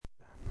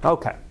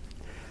Okay.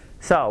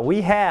 So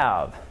we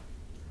have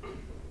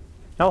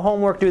no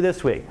homework due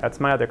this week. That's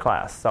my other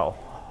class. So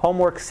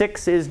homework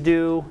 6 is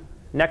due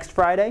next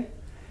Friday.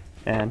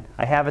 And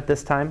I have it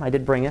this time. I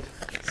did bring it.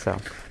 So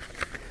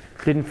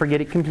didn't forget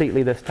it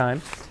completely this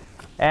time.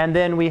 And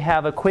then we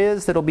have a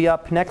quiz that'll be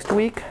up next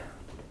week. There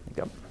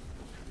you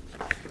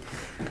go.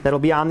 That'll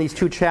be on these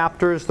 2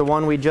 chapters. The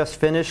one we just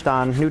finished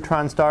on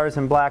neutron stars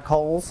and black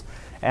holes.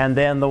 And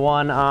then the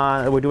one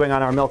we're doing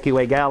on our Milky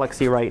Way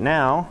galaxy right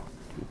now.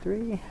 2,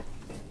 3.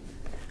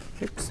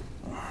 Oops.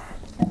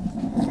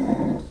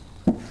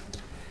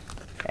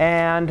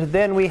 And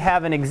then we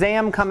have an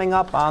exam coming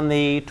up on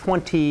the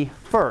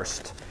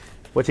 21st,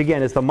 which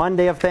again is the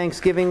Monday of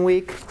Thanksgiving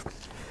week.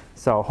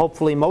 So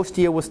hopefully most of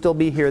you will still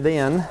be here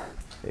then.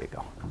 There you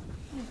go.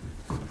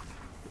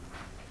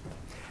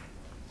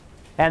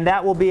 And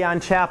that will be on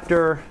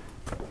chapter,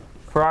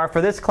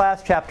 for this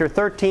class, chapter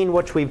 13,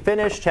 which we've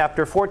finished,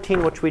 chapter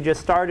 14, which we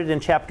just started,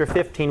 and chapter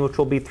 15, which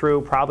we'll be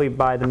through probably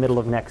by the middle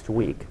of next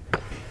week.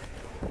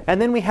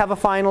 And then we have a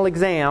final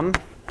exam.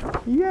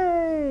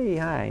 Yay!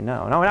 I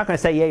know. No, we're not going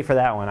to say yay for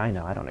that one. I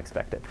know. I don't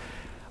expect it.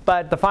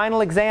 But the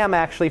final exam,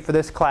 actually, for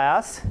this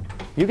class,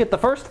 you get the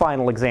first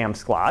final exam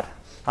slot,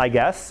 I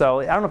guess. So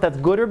I don't know if that's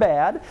good or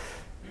bad.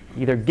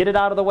 Either get it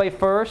out of the way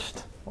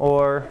first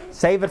or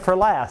save it for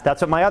last.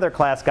 That's what my other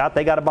class got.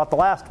 They got about the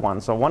last one.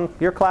 So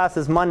your class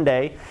is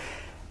Monday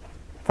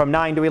from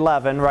 9 to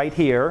 11 right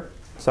here.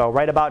 So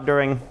right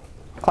during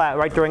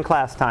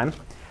class time.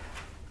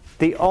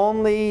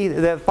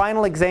 The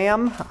final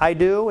exam I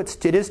do,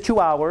 it is 2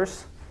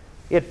 hours.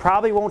 It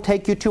probably won't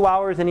take you 2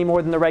 hours any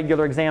more than the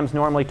regular exams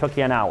normally took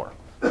you an hour.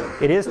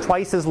 It is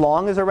twice as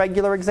long as a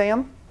regular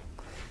exam.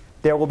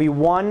 There will be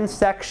one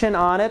section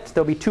on it.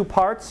 There'll be 2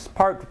 parts.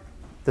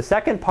 The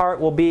second part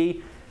will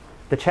be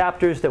the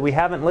chapters that we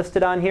haven't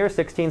listed on here,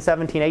 16,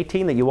 17,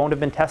 18, that you won't have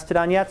been tested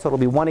on yet. So it'll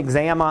be one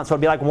exam on, so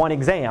it'll be like one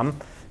exam.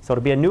 So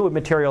it'll be a new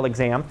material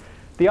exam.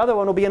 The other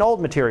one will be an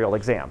old material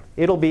exam.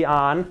 It'll be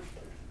on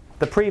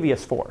the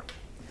previous 4.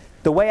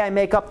 The way I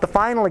make up the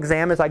final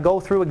exam is I go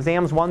through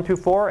exams 1 through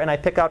 4 and I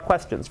pick out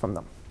questions from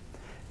them.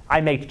 I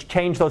may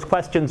change those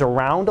questions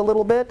around a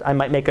little bit. I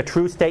might make a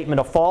true statement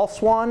a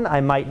false one. I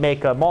might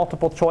make a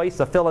multiple choice,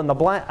 a fill in the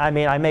blank. I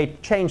may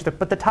change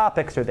but the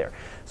topics are there.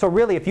 So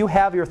really, if you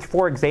have your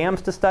 4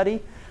 exams to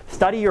study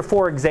your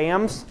 4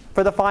 exams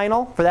for the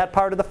final, for that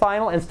part of the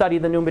final, and study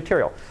the new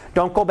material.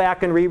 Don't go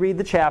back and reread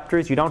the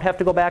chapters. You don't have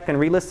to go back and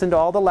re-listen to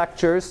all the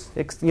lectures.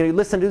 You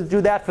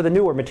do that for the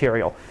newer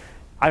material.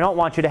 I don't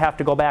want you to have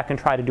to go back and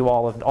try to do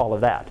all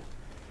of that.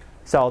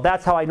 So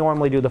that's how I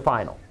normally do the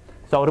final.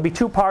 So it'll be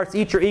 2 parts,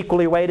 each are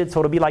equally weighted, so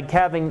it'll be like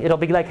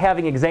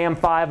having exam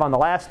 5 on the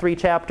last 3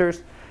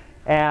 chapters,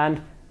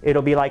 and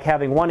it'll be like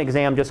having one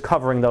exam just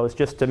covering those,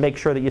 just to make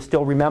sure that you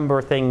still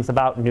remember things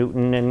about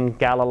Newton and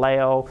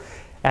Galileo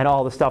and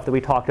all the stuff that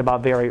we talked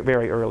about very,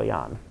 very early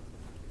on.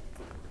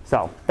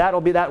 So that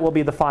will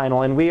be the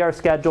final, and we are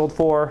scheduled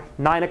for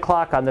 9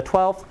 o'clock on the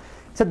 12th.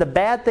 So the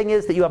bad thing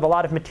is that you have a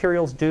lot of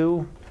materials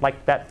due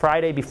like that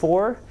Friday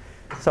before.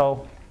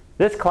 So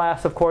this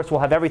class, of course, will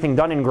have everything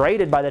done and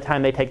graded by the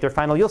time they take their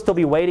final. You'll still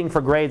be waiting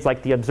for grades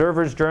like the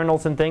observers'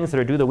 journals and things that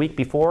are due the week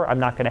before. I'm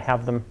not going to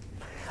have them.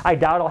 I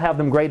doubt I'll have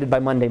them graded by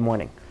Monday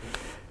morning.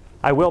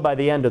 I will by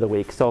the end of the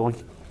week. So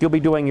you'll be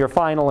doing your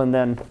final and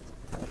then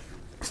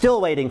still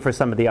waiting for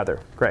some of the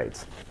other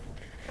grades.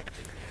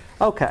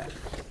 Okay.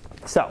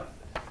 So,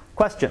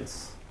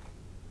 questions?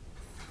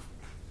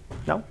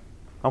 No?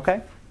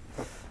 Okay.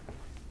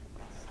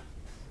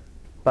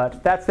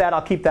 But that's that.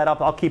 I'll keep that up.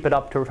 I'll keep it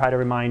up to try to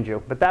remind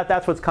you. But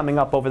that's what's coming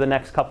up over the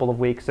next couple of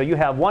weeks. So you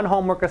have one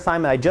homework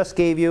assignment I just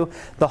gave you.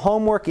 The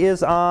homework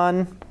is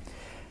on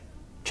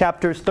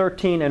chapters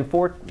 13 and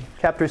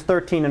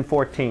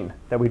 14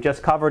 that we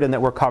just covered and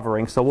that we're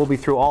covering. So we'll be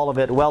through all of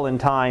it well in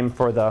time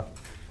for the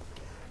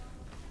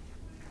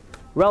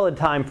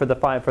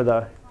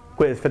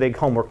quiz, for the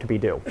homework to be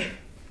due.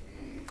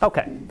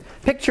 Okay.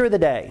 Picture of the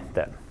day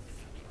then.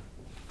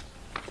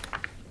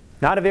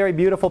 Not a very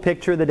beautiful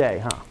picture of the day,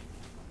 huh?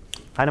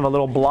 Kind of a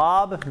little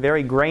blob,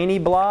 very grainy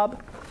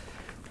blob.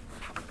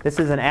 This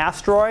is an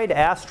asteroid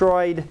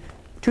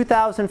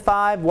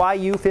 2005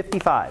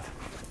 YU55.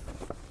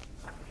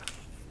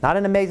 Not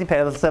an amazing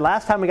picture. So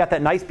last time we got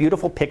that nice,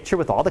 beautiful picture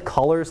with all the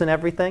colors and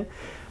everything.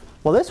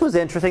 Well, this was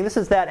interesting. This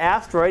is that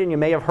asteroid, and you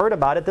may have heard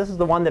about it. This is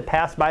the one that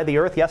passed by the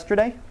Earth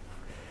yesterday.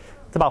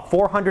 It's about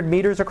 400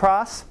 meters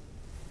across.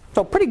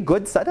 So pretty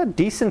good, a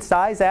decent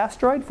size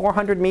asteroid,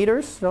 400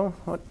 meters. So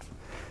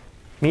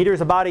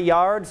meters about a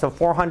yard, so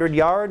 400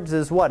 yards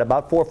is what,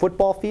 about 4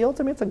 football fields?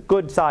 I mean, it's a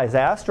good-sized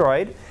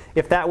asteroid.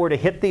 If that were to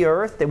hit the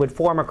Earth, it would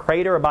form a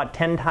crater about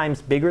 10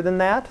 times bigger than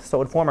that. So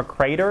it would form a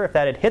crater. If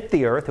that had hit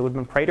the Earth,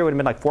 crater would have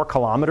been like 4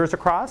 kilometers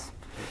across.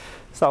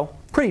 So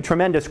pretty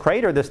tremendous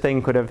crater this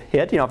thing could have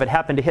hit. If it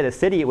happened to hit a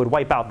city, it would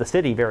wipe out the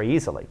city very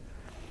easily.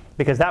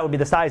 Because that would be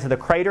the size of the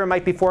crater. It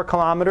might be 4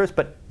 kilometers,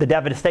 but the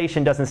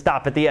devastation doesn't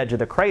stop at the edge of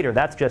the crater.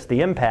 That's just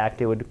the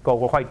impact. It would go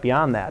quite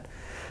beyond that.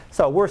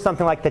 So were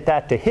something like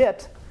that to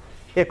hit,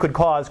 it could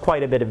cause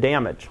quite a bit of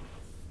damage.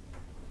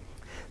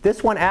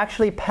 This one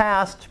actually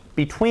passed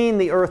between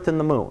the Earth and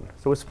the Moon.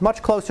 So it's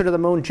much closer to the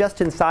Moon,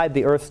 just inside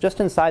the Earth, just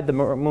inside the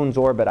Moon's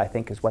orbit, I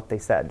think is what they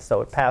said.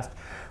 So it passed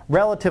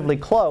relatively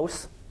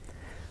close.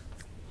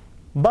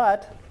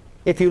 But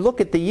if you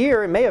look at the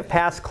year, it may have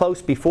passed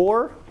close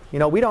before. You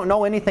know, we don't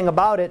know anything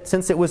about it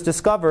since it was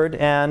discovered,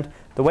 and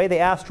the way the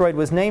asteroid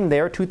was named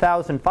there,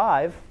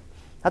 2005,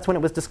 that's when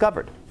it was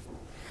discovered.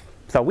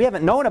 So we've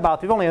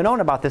only known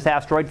about this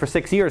asteroid for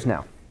 6 years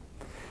now.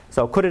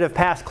 So could it have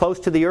passed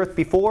close to the Earth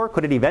before?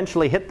 Could it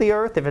eventually hit the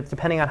Earth, if it's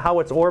depending on how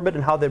its orbit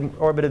and how the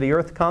orbit of the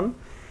Earth come?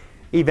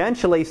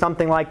 Eventually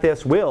something like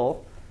this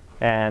will,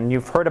 and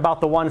you've heard about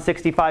the one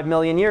 65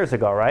 million years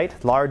ago, right?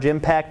 Large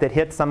impact that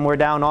hit somewhere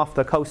down off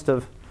the coast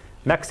of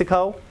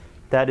Mexico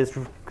that is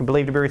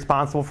believed to be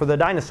responsible for the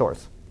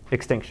dinosaurs'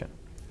 extinction.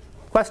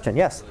 Question,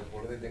 yes?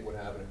 What do they think would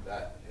happen if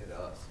that hit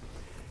us?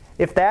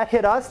 If that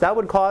hit us, that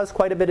would cause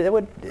quite a bit.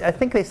 I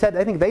think they said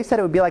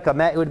it would be like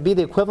it would be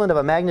the equivalent of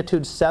a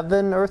magnitude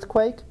 7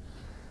 earthquake.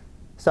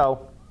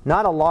 So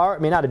not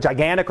a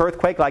gigantic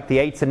earthquake like the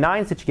 8s and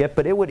 9s that you get,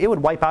 but it would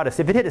wipe out if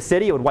it hit a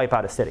city, it would wipe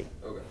out a city.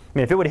 Okay. I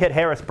mean, if it would hit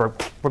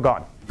Harrisburg, we're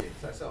gone. Yeah,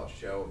 'cause I saw a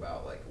show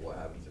about like what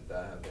happens if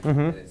that happens, Mm-hmm.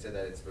 and it said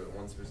that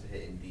one's supposed to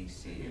hit in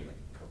D.C. in like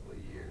a couple of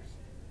years.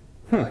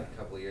 Not like a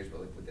couple of years,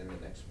 but like within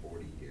the next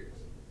 40 years.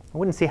 I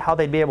wouldn't see how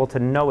they'd be able to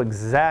know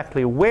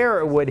exactly where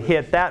it would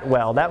hit that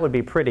well. That would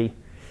be pretty,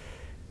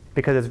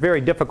 because it's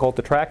very difficult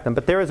to track them.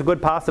 But there is a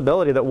good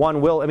possibility that one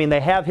will. I mean,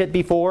 they have hit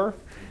before,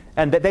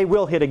 and that they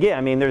will hit again.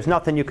 I mean, there's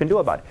nothing you can do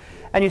about it.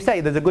 And you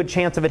say there's a good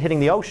chance of it hitting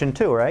the ocean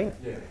too, right?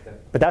 Yeah.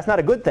 But that's not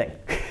a good thing.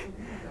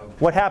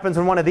 What happens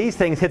when one of these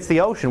things hits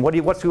the ocean? What are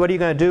you going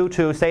to do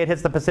to say it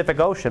hits the Pacific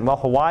Ocean? Well,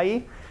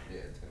 Hawaii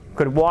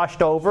could have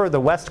washed over the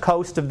west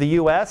coast of the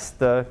U.S.,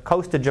 the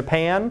coast of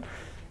Japan.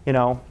 You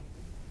know,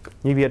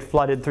 you get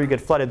flooded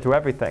through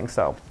everything.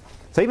 So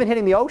even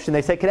hitting the ocean,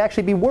 they say, could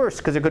actually be worse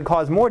because it could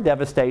cause more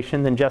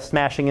devastation than just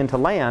smashing into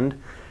land,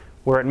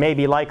 where it may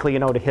be likely,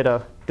 to hit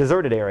a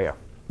deserted area.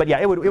 But yeah,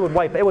 it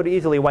would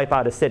easily wipe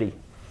out a city.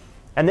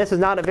 And this is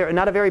not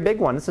a very big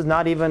one. This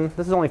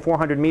is only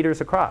 400 meters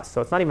across,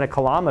 so it's not even a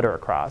kilometer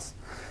across.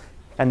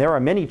 And there are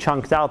many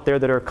chunks out there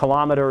that are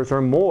kilometers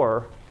or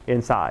more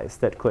in size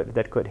that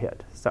could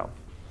hit. So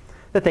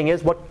the thing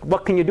is,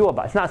 what can you do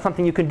about it? It's not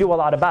something you can do a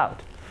lot about.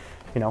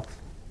 You're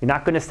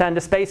not going to send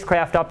a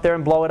spacecraft up there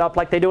and blow it up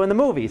like they do in the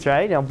movies,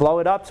 right? Blow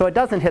it up so it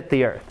doesn't hit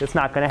the Earth. It's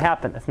not going to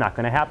happen. It's not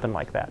going to happen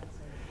like that.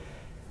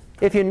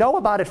 If you know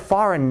about it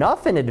far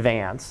enough in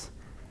advance,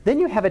 then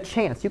you have a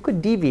chance. You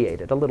could deviate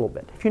it a little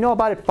bit. If you know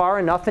about it far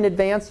enough in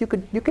advance, you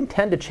can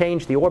tend to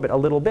change the orbit a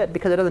little bit,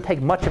 because it doesn't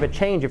take much of a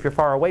change if you're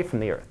far away from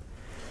the Earth.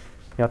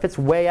 If it's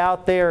way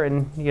out there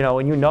and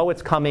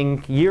it's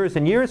coming years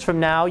and years from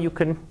now, you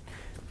could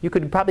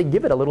probably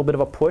give it a little bit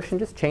of a push and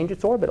just change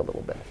its orbit a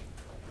little bit.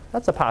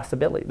 That's a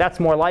possibility. That's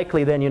more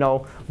likely than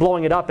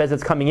blowing it up as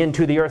it's coming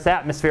into the Earth's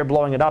atmosphere,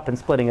 blowing it up and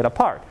splitting it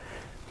apart.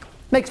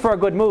 Makes for a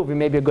good movie,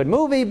 maybe a good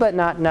movie, but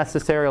not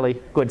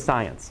necessarily good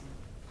science.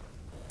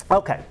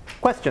 Okay,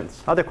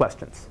 questions? Other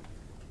questions?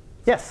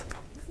 Yes?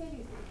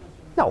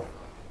 No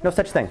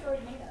such thing.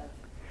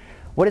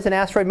 What is an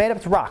asteroid made of?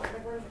 It's rock.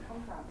 Where does it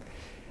come from?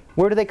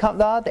 Where do they come?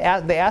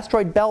 The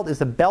asteroid belt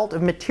is a belt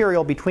of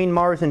material between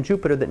Mars and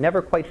Jupiter that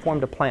never quite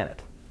formed a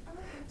planet.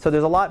 So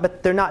there's a lot,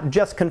 but they're not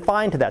just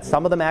confined to that.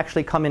 Some of them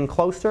actually come in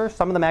closer.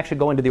 Some of them actually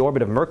go into the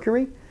orbit of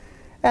Mercury.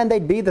 And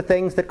they'd be the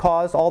things that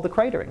cause all the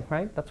cratering,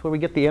 right? That's where we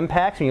get the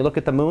impacts. When you look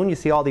at the moon, you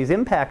see all these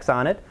impacts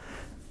on it.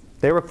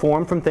 They were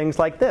formed from things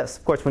like this.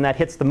 Of course, when that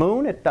hits the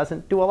moon, it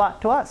doesn't do a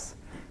lot to us.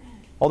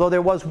 Although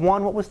there was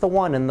one, what was the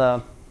one in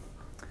the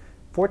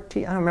I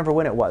don't remember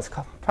when it was,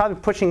 probably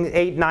pushing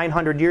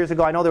 800-900 years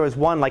ago. I know there was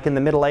one like in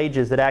the Middle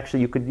Ages that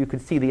actually you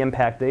could see the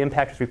impact. The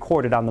impact was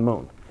recorded on the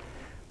moon,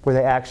 where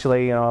they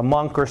actually, a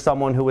monk or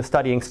someone who was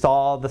studying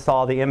saw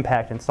the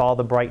impact and saw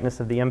the brightness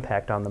of the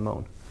impact on the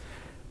moon.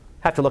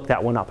 I have to look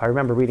that one up. I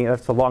remember reading it.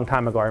 That's a long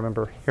time ago. I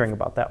remember hearing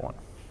about that one.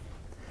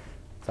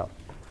 So,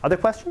 other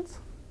questions?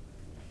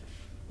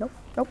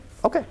 Nope.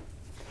 Okay.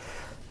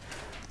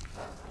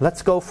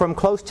 Let's go from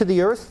close to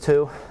the Earth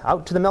to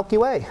out to the Milky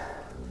Way.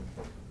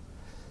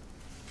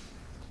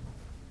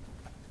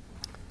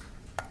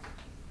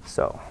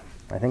 So,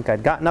 I think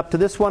I'd gotten up to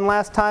this one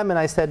last time, and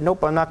I said,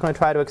 nope, I'm not going to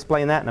try to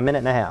explain that in a minute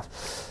and a half.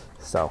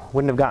 So,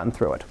 wouldn't have gotten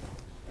through it.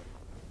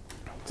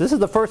 So this is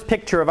the first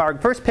picture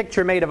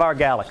made of our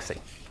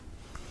galaxy.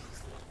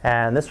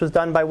 And this was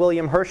done by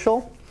William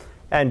Herschel,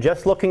 and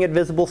just looking at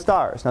visible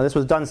stars. Now, this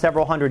was done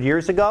several hundred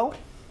years ago.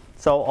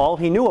 So all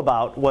he knew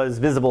about was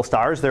visible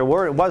stars. There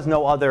was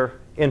no other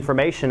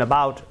information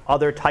about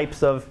other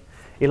types of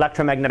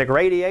electromagnetic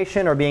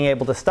radiation or being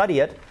able to study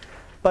it.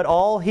 But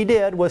all he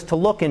did was to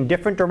look in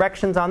different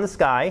directions on the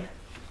sky,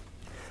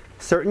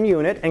 certain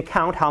unit, and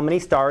count how many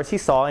stars he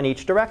saw in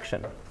each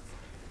direction.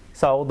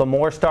 So the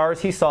more stars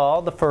he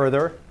saw, the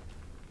further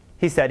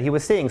he said he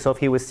was seeing. So if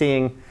he was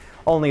seeing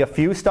only a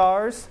few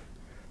stars,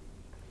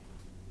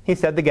 he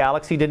said the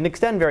galaxy didn't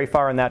extend very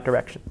far in that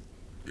direction.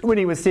 When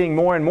he was seeing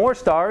more and more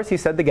stars, he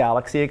said the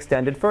galaxy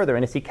extended further.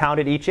 And as he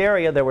counted each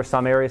area, there were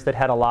some areas that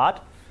had a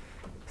lot,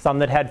 some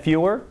that had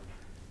fewer.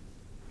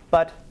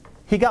 But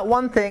he got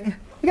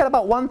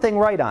about one thing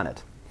right on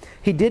it.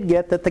 He did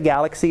get that the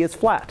galaxy is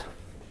flat.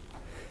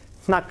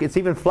 It's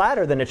even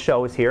flatter than it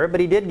shows here, but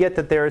he did get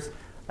that there's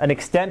an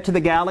extent to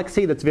the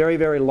galaxy that's very,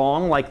 very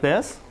long, like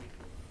this,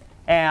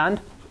 and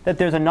that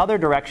there's another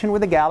direction where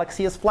the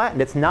galaxy is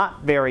flattened. It's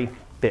not very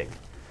big.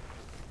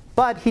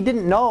 But he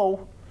didn't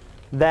know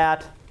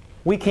that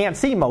we can't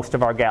see most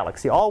of our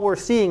galaxy. All we're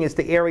seeing is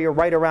the area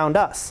right around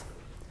us.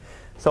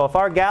 So if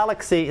our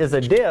galaxy is a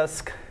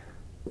disk,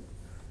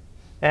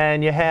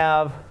 and you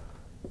have,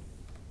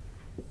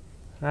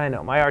 I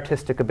know, my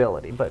artistic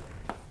ability, but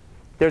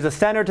there's a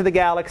center to the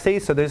galaxy,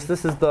 so this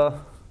is the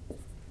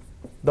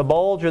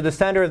bulge or the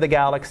center of the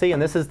galaxy,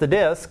 and this is the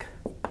disk.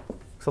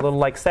 It's a little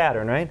like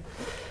Saturn, right?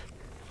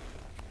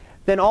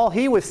 Then all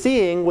he was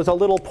seeing was a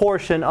little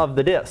portion of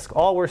the disk.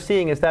 All we're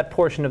seeing is that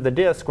portion of the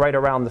disk right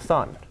around the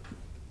sun.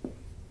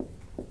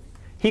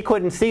 He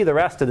couldn't see the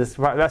rest of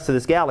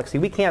this galaxy.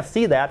 We can't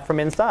see that from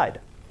inside.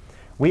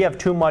 We have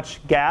too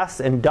much gas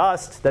and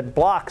dust that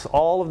blocks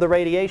all of the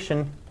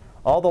radiation.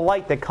 All the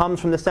light that comes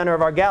from the center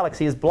of our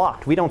galaxy is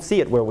blocked. We don't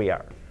see it where we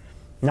are.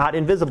 Not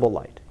invisible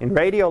light. In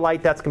radio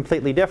light, that's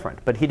completely different,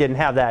 but he didn't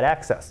have that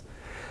access.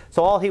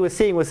 So all he was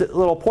seeing was a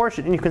little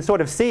portion, and you can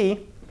sort of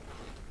see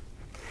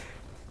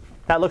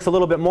that looks a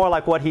little bit more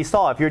like what he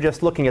saw. If you're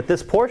just looking at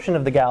this portion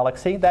of the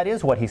galaxy, that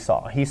is what he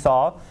saw. He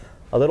saw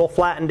a little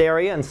flattened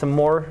area and some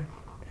more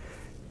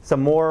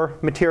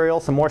material,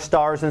 some more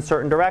stars in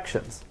certain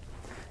directions.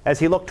 As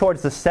he looked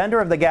towards the center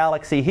of the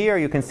galaxy here,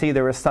 you can see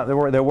there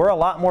were a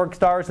lot more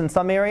stars in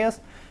some areas,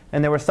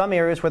 and there were some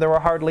areas where there were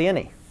hardly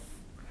any.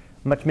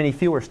 Many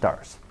fewer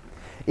stars.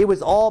 It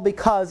was all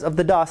because of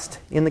the dust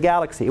in the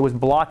galaxy. It was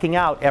blocking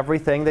out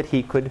everything that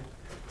he could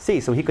see.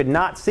 So he could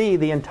not see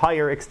the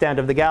entire extent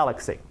of the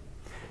galaxy.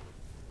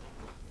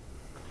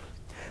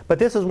 But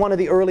this is one of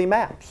the early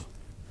maps.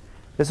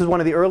 This is one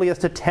of the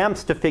earliest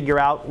attempts to figure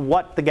out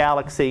what the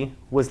galaxy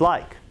was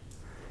like.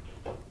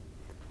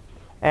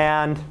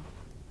 And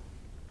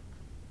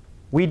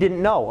we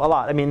didn't know a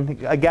lot. I mean,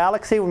 a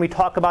galaxy, when we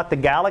talk about the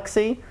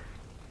galaxy,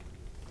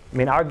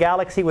 our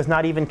galaxy was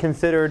not even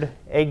considered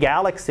a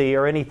galaxy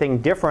or anything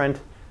different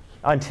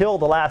until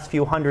the last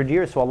few hundred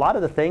years. So a lot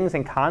of the things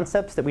and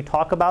concepts that we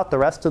talk about the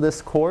rest of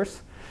this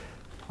course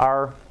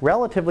are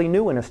relatively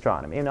new in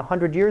astronomy. And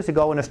 100 years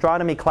ago, an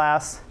astronomy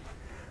class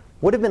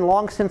would have been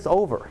long since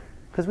over,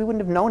 because we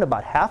wouldn't have known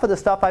about half of the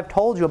stuff I've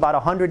told you about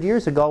 100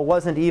 years ago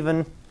wasn't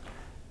even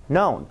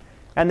known.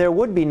 And there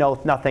would be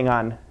nothing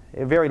on,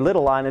 very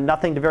little on, and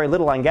nothing to very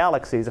little on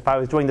galaxies. If I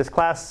was doing this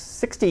class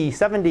 60,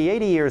 70,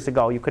 80 years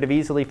ago, you could have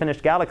easily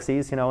finished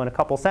galaxies, in a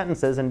couple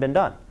sentences and been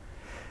done.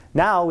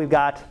 Now we've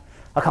got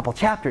a couple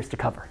chapters to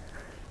cover.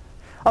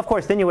 Of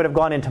course, then you would have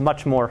gone into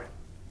much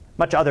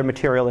other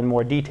material in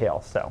more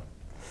detail. So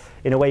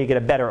in a way, you get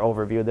a better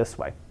overview this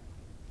way.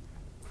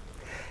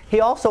 He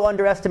also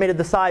underestimated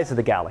the size of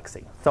the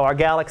galaxy. So our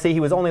galaxy,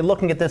 he was only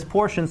looking at this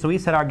portion, so he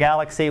said our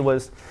galaxy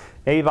was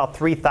maybe about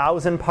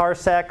 3,000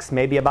 parsecs,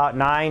 maybe about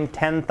 9,000,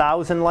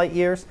 10,000 light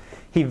years.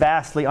 He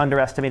vastly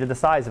underestimated the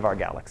size of our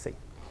galaxy.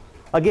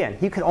 Again,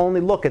 he could only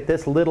look at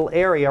this little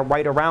area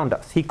right around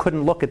us. He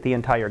couldn't look at the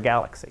entire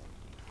galaxy.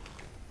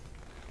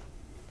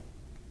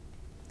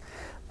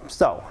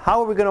 So,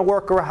 how are we going to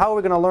work, or how are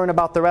we going to learn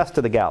about the rest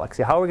of the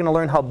galaxy? How are we going to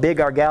learn how big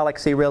our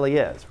galaxy really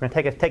is? We're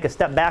going to take a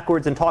step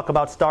backwards and talk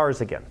about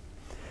stars again.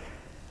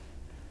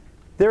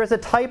 There is a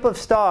type of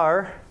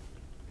star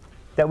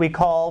that we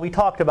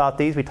talked about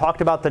these. We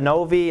talked about the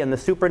novae and the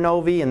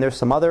supernovae, and there's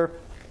some other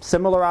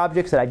similar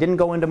objects that I didn't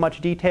go into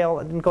much detail.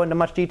 I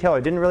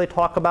didn't really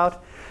talk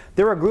about.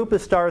 There are a group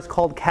of stars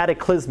called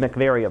cataclysmic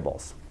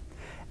variables.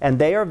 And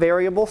they are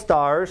variable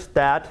stars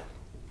that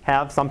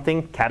have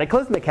something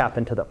cataclysmic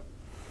happen to them.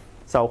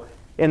 So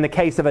in the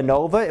case of a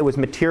nova, it was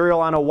material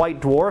on a white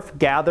dwarf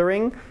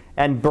gathering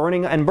and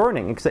burning,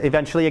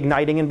 eventually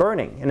igniting and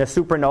burning. In a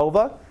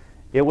supernova,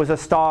 it was a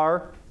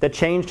star that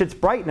changed its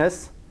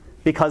brightness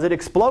because it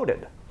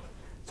exploded.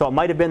 So it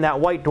might have been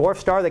that white dwarf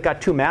star that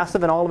got too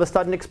massive and all of a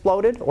sudden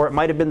exploded, or it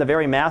might have been the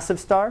very massive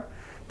star.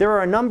 There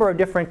are a number of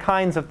different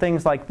kinds of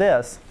things like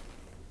this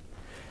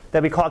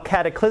that we call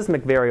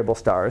cataclysmic variable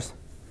stars.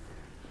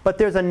 But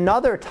there's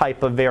another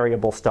type of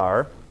variable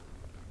star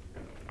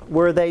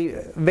where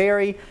they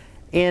vary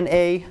in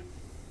a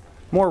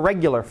more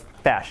regular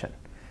fashion,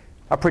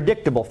 a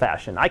predictable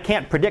fashion. I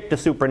can't predict a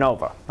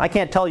supernova. I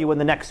can't tell you when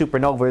the next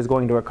supernova is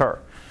going to occur.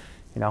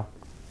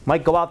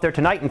 Might go out there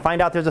tonight and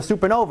find out there's a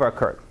supernova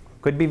occurred.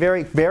 Could be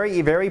very,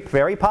 very, very,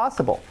 very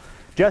possible.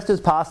 Just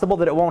as possible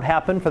that it won't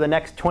happen for the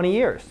next 20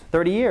 years,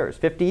 30 years,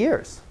 50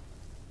 years.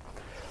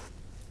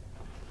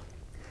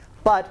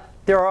 But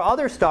there are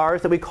other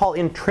stars that we call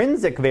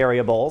intrinsic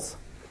variables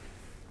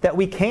that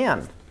we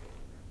can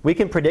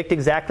predict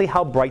exactly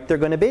how bright they're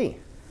going to be.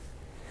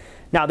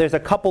 Now, there's a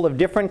couple of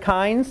different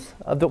kinds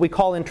that we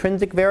call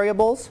intrinsic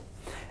variables.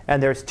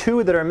 And there's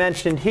two that are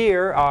mentioned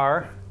here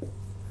are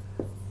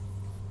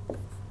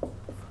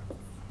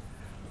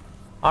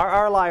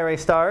Lyrae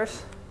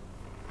stars.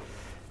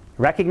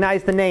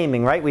 Recognize the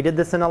naming, right? We did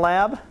this in a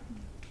lab.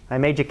 I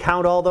made you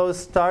count all those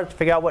stars to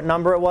figure out what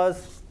number it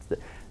was.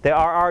 The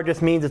RR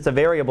just means it's a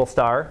variable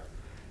star.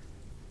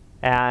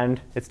 And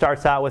it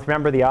starts out with,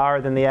 remember, the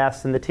R, then the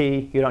S, and the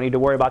T. You don't need to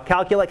worry about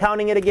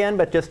counting it again,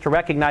 but just to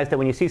recognize that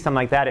when you see something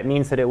like that, it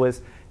means that it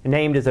was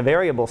named as a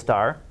variable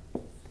star.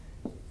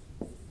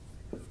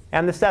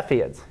 And the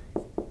Cepheids.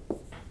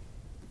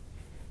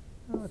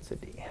 What's a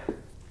D?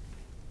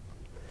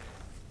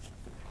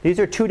 These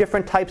are two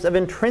different types of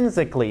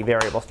intrinsically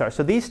variable stars.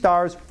 So these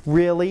stars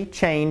really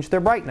change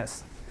their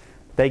brightness.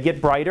 They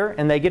get brighter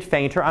and they get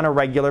fainter on a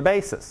regular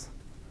basis.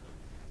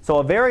 So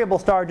a variable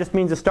star just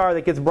means a star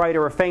that gets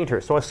brighter or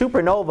fainter. So a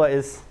supernova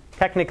is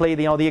technically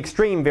the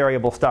extreme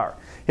variable star.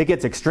 It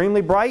gets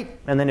extremely bright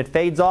and then it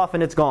fades off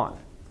and it's gone.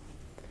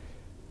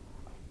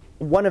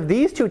 One of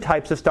these two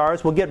types of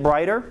stars will get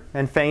brighter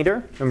and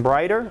fainter and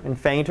brighter and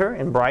fainter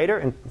and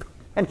brighter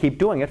and keep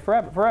doing it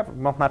forever.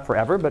 Well, not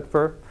forever, but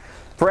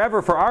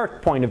forever for our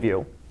point of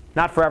view,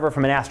 not forever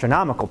from an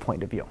astronomical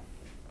point of view.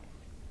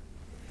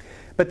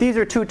 But these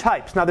are two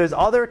types. Now there's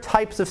other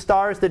types of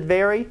stars that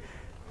vary.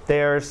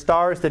 There's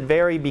stars that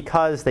vary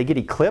because they get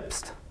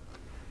eclipsed.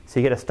 So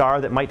you get a star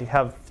that might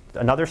have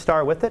another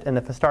star with it, and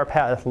if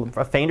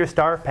a fainter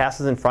star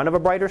passes in front of a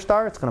brighter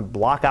star, it's going to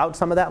block out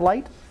some of that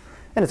light,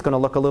 and it's going to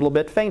look a little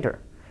bit fainter.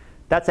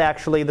 That's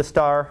actually the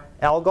star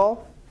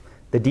Algol,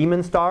 the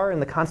demon star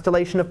in the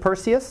constellation of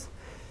Perseus.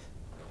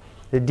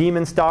 The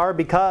demon star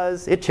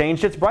because it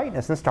changed its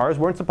brightness, and stars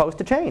weren't supposed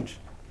to change.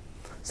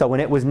 So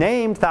when it was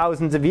named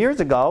thousands of years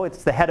ago,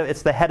 it's the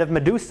head of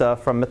Medusa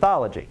from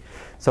mythology.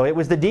 So it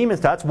was the demon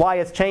star. That's why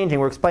it's changing.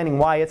 We're explaining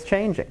why it's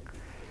changing.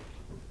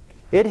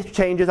 It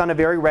changes on a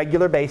very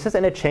regular basis,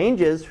 and it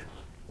changes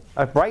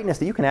a brightness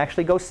that you can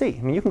actually go see.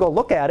 I mean, you can go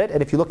look at it,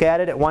 and if you look at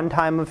it at one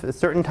time of a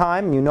certain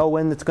time, and you know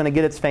when it's going to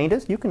get its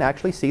faintest, you can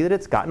actually see that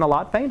it's gotten a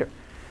lot fainter.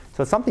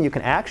 So it's something you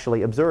can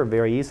actually observe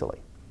very easily.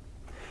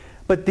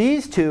 But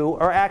these two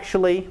are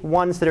actually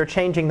ones that are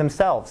changing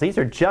themselves. These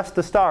are just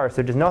the stars.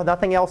 There's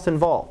nothing else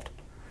involved.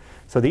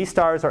 So these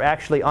stars are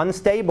actually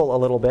unstable a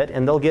little bit,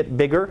 and they'll get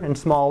bigger and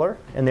smaller,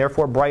 and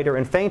therefore brighter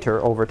and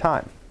fainter over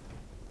time.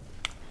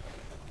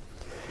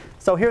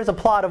 So here's a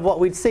plot of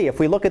what we'd see. If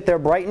we look at their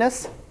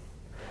brightness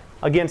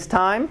against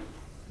time,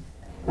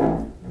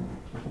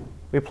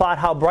 we plot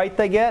how bright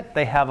they get.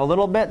 They have a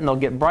little bit, and they'll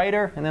get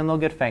brighter, and then they'll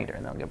get fainter,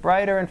 and they'll get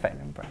brighter and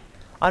fainter and brighter,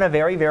 on a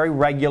very, very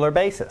regular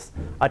basis.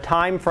 A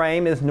time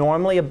frame is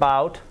normally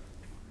about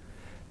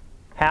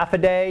half a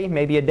day,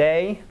 maybe a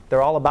day.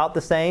 They're all about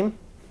the same.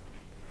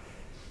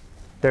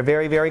 They're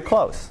very, very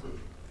close.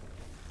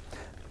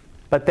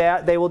 But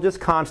they will just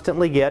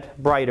constantly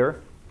get brighter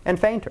and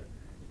fainter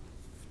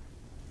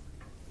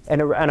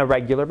on a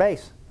regular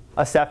base.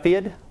 A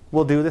Cepheid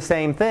will do the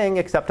same thing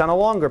except on a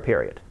longer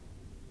period.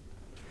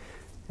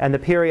 And the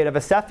period of a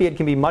Cepheid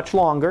can be much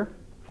longer.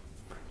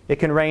 It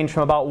can range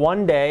from about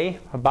 1 day,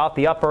 about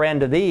the upper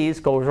end of these,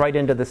 goes right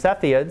into the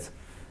Cepheids,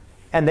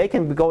 and they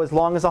can go as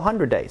long as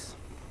 100 days.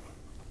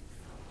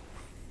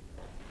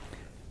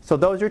 So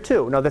those are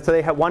two. Now,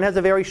 so one has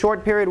a very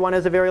short period, one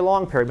has a very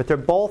long period, but they're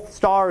both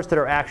stars that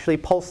are actually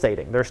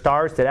pulsating. They're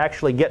stars that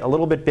actually get a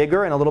little bit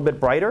bigger and a little bit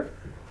brighter,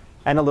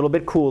 and a little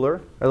bit cooler,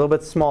 a little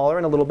bit smaller,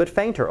 and a little bit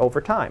fainter over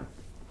time.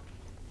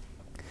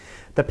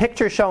 The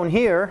picture shown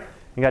here,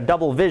 you got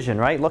double vision,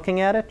 right?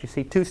 Looking at it, you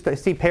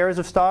see pairs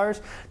of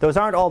stars. Those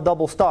aren't all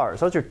double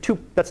stars.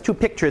 That's two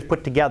pictures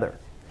put together.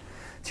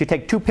 So you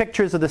take two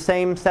pictures of the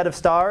same set of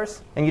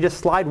stars, and you just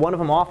slide one of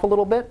them off a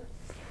little bit.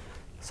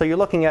 So you're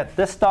looking at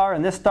this star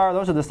and this star.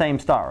 Those are the same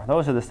star.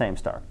 Those are the same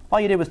star. All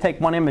you did was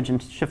take one image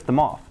and shift them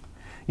off.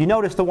 You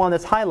notice the one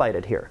that's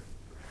highlighted here.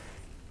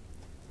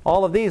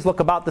 All of these look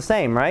about the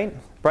same, right?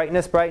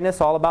 Brightness,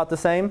 brightness, all about the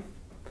same.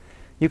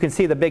 You can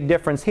see the big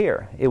difference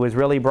here. It was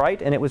really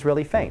bright and it was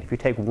really faint. If you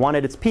take one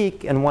at its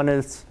peak and one at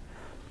its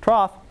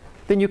trough,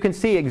 then you can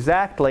see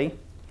exactly,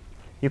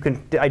 you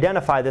can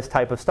identify this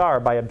type of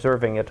star by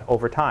observing it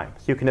over time.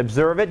 So you can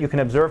observe it. You can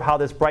observe how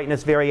this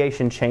brightness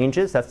variation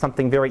changes. That's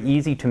something very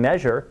easy to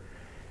measure.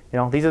 You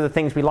know, these are the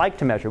things we like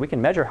to measure. We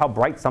can measure how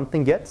bright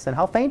something gets and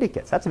how faint it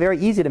gets. That's very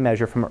easy to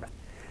measure from Earth.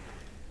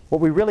 What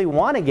we really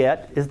want to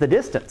get is the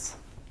distance.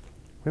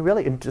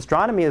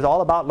 Astronomy is all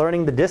about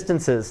learning the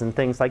distances and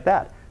things like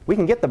that. We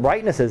can get the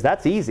brightnesses,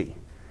 that's easy.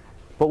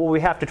 But what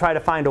we have to try to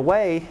find a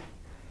way,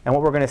 and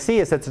what we're going to see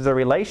is that there's a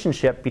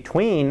relationship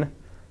between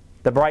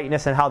the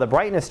brightness and how the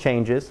brightness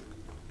changes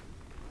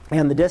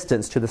and the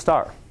distance to the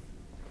star.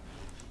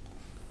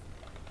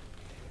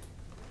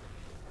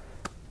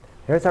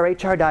 There's our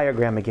HR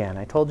diagram again.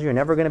 I told you you're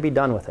never going to be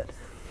done with it.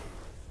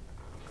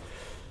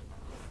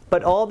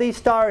 But all these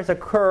stars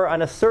occur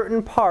on a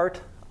certain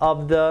part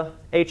of the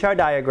HR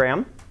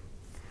diagram.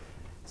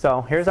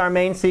 So here's our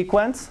main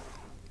sequence.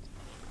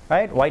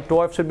 Right? White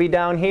dwarfs would be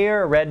down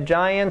here, red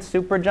giants,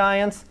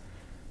 supergiants.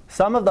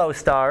 Some of those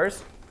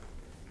stars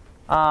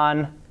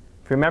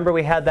if you remember,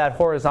 we had that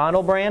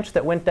horizontal branch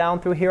that went down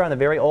through here on the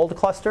very old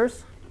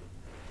clusters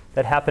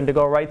that happened to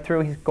go right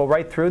through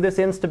this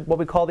what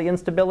we call the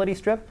instability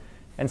strip.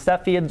 And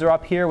Cepheids are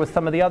up here with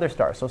some of the other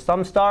stars. So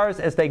some stars,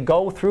 as they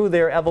go through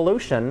their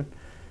evolution,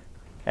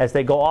 As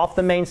they go off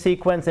the main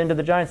sequence into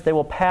the giants, they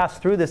will pass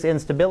through this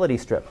instability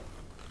strip.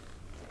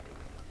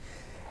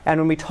 And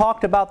when we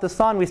talked about the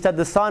sun, we said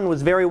the sun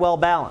was very well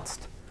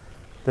balanced.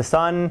 The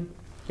sun,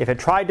 if it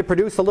tried to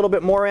produce a little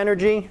bit more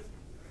energy,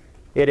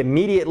 it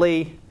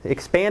immediately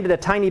expanded a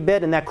tiny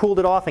bit, and that cooled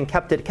it off and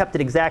kept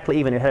it exactly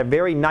even. It had a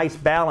very nice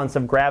balance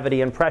of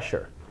gravity and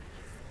pressure.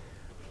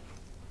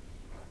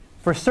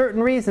 For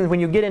certain reasons, when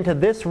you get into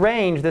this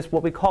range, this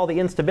what we call the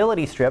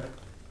instability strip,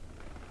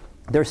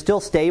 they're still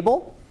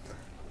stable,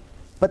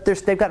 but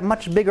they've got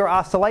much bigger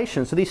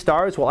oscillations. So these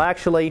stars will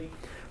actually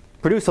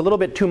produce a little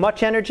bit too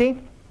much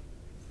energy,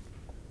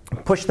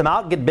 push them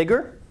out, get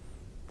bigger.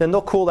 Then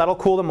that'll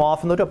cool them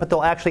off, and but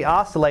they'll actually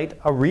oscillate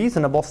a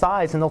reasonable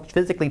size, and they'll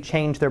physically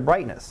change their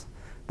brightness.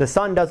 The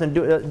sun does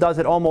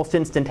it almost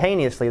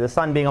instantaneously. The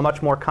sun being a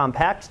much more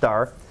compact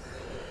star,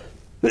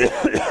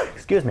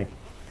 excuse me,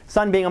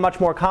 sun being a much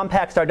more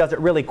compact star does it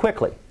really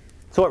quickly.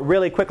 So it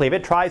really quickly, if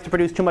it tries to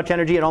produce too much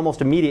energy, it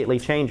almost immediately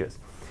changes.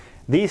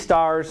 These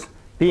stars,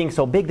 being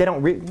so big, they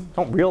don't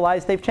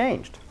realize they've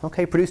changed.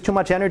 Okay, produce too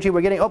much energy,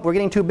 we're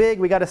getting too big,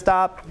 we got to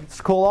stop,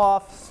 cool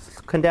off,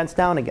 condense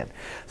down again.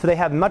 So they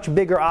have much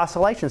bigger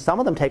oscillations. Some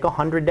of them take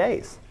 100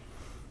 days.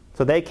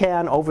 So they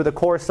can, over the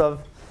course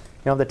of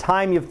the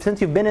time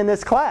since you've been in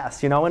this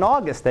class, in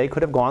August, they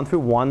could have gone through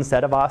one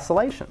set of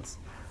oscillations.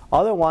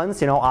 Other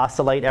ones,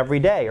 oscillate every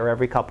day or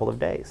every couple of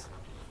days.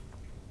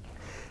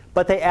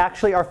 But they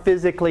actually are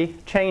physically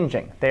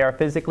changing. They are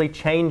physically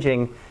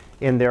changing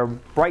in their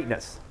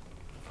brightness,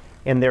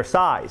 in their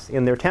size,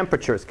 in their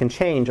temperatures can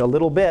change a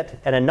little bit,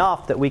 and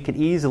enough that we could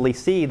easily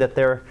see that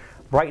their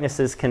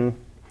brightnesses can,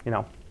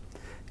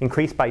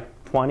 increase by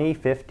 20,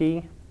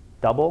 50,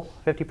 double,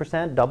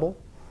 50%, double.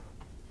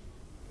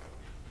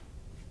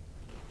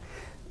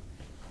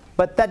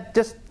 But that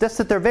just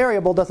that they're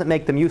variable doesn't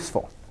make them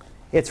useful.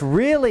 It's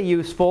really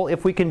useful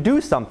if we can do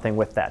something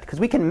with that,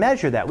 because we can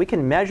measure that. We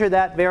can measure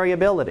that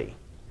variability.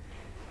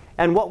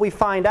 And what we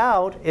find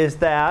out is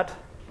that,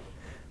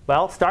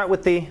 well, start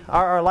with the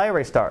RR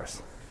Lyrae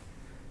stars.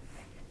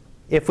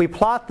 If we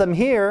plot them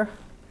here,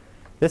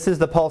 this is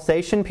the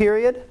pulsation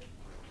period.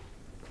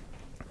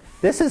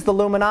 This is the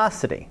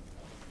luminosity.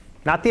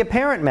 Not the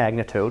apparent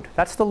magnitude.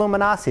 That's the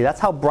luminosity. That's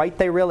how bright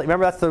they really,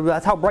 remember,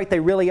 that's how bright they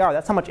really are.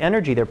 That's how much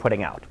energy they're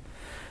putting out.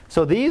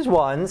 So these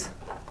ones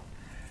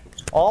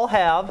all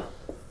have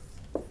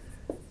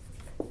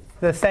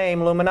the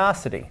same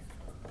luminosity,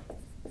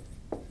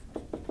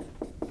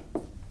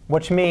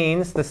 which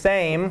means the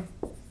same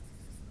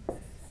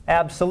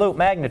absolute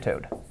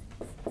magnitude.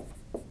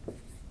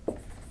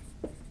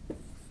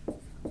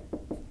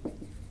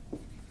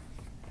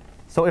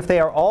 So if they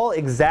are all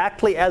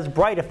exactly as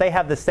bright, if they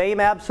have the same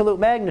absolute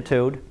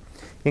magnitude,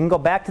 you can go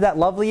back to that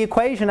lovely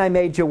equation I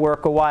made you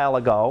work a while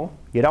ago.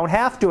 You don't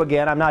have to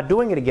again. I'm not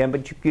doing it again.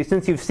 But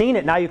since you've seen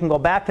it, now you can go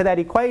back to that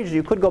equation.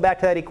 You could go back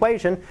to that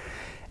equation.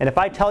 And if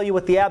I tell you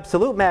what the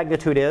absolute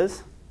magnitude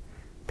is,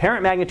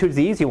 parent magnitude is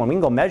the easy one. We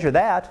can go measure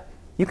that.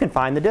 You can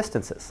find the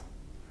distances.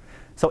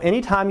 So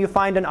anytime you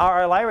find an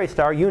RR Lyrae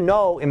star, you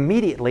know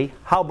immediately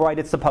how bright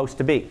it's supposed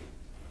to be.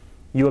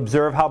 You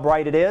observe how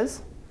bright it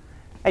is,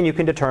 and you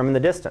can determine the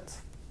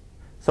distance.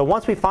 So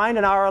once we find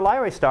an RR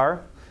Lyrae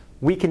star,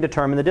 we can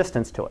determine the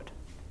distance to it.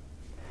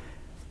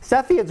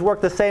 Cepheids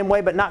work the same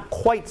way, but not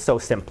quite so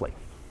simply.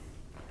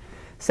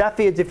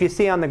 Cepheids, if you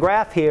see on the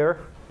graph here,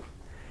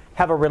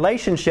 have a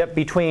relationship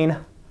between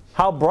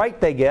how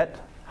bright they get,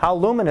 how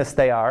luminous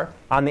they are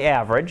on the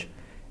average,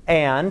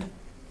 and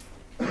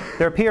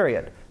their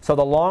period. So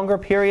the longer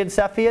period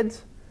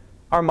Cepheids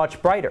are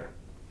much brighter.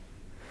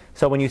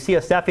 So when you see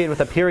a Cepheid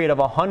with a period of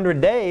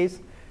 100 days,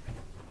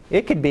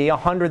 it could be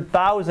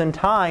 100,000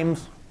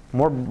 times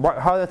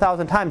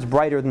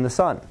brighter than the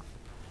sun.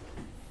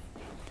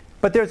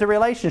 But there's a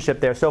relationship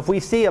there. So if we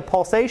see a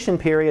pulsation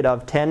period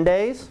of 10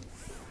 days,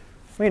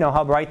 we know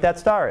how bright that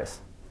star is.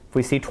 If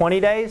we see 20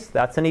 days,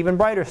 that's an even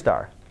brighter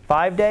star.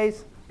 5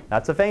 days,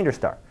 that's a fainter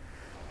star.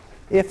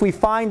 If we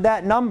find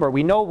that number,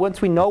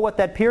 once we know what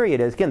that period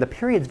is, again, the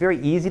period's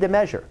very easy to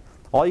measure.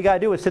 All you got to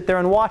do is sit there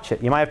and watch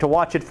it. You might have to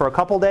watch it for a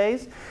couple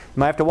days. You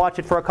might have to watch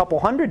it for a couple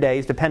hundred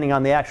days, depending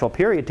on the actual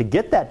period, to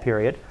get that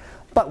period.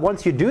 But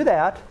once you do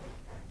that,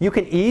 you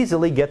can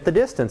easily get the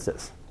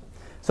distances.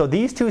 So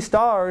these two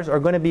stars are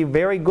going to be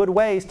very good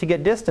ways to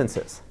get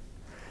distances.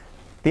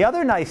 The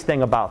other nice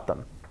thing about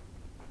them,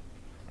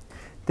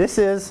 this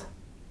is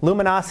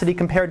luminosity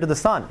compared to the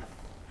sun.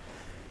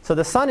 So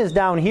the sun is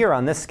down here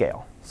on this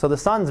scale. So the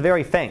sun's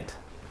very faint.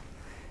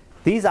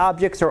 These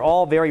objects are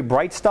all very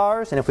bright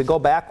stars, and if we go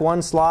back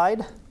one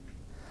slide,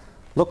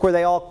 look where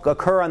they all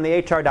occur on the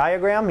HR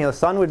diagram. The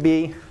sun would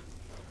be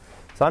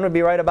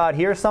right about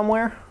here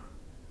somewhere,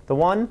 the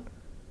one.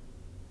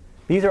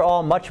 These are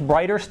all much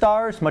brighter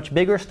stars, much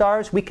bigger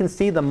stars. We can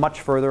see them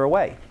much further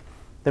away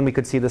than we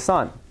could see the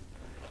sun.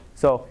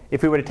 So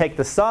if we were to take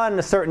the sun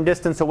a certain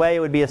distance away, it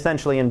would be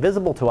essentially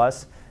invisible to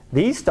us.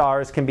 These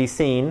stars can be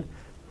seen,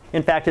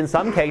 in fact, in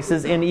some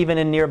cases, even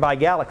in nearby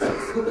galaxies.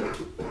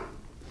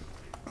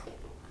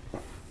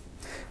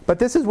 But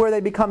this is where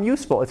they become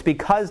useful. It's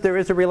because there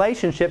is a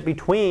relationship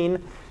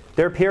between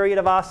their period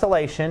of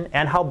oscillation,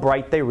 and how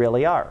bright they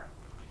really are.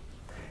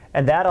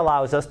 And that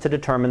allows us to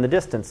determine the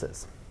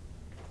distances.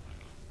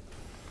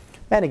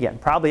 And again,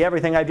 probably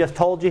everything I've just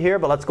told you here,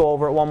 but let's go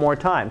over it one more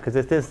time, because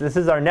this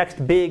is our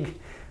next big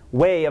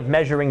way of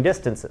measuring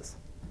distances.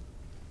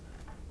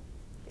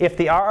 If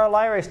the RR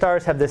Lyrae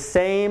stars have the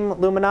same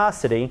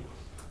luminosity,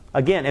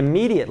 again,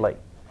 immediately,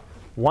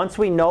 once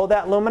we know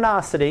that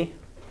luminosity,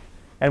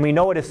 and we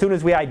know it as soon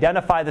as we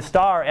identify the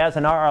star as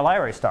an RR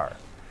Lyrae star.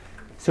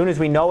 As soon as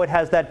we know it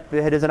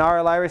is an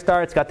RR Lyrae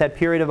star, it's got that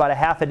period of about a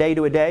half a day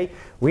to a day,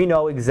 we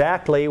know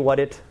exactly what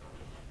its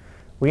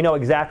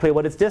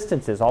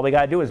distance is. All we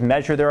got to do is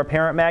measure their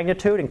apparent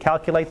magnitude and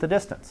calculate the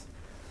distance.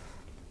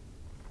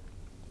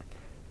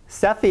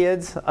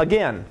 Cepheids,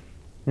 again,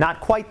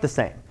 not quite the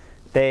same.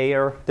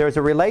 There's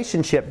a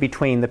relationship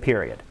between the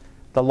period.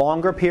 The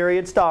longer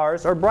period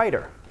stars are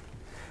brighter.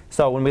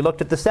 So when we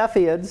looked at the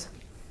Cepheids,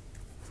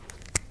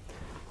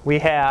 we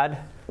had,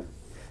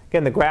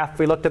 again, the graph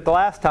we looked at the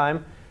last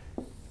time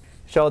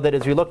showed that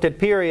as we looked at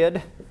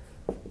period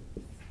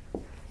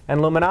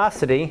and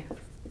luminosity,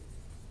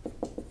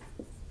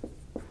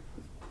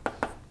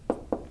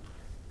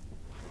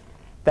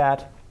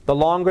 that the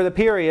longer the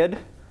period,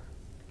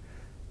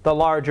 the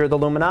larger the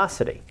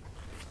luminosity.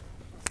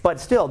 But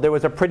still, there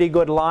was a pretty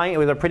good line. It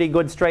was a pretty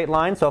good straight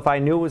line. So if I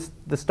knew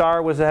the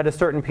star had a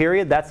certain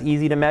period, that's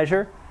easy to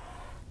measure.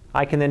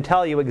 I can then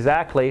tell you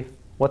exactly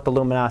what the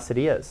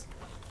luminosity is.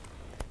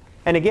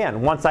 And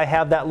again, once I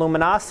have that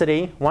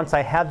luminosity, once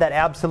I have that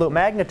absolute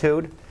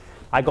magnitude,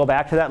 I go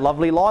back to that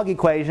lovely log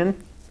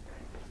equation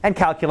and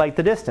calculate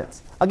the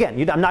distance.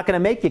 Again, I'm not going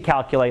to make you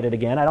calculate it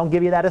again. I don't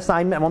give you that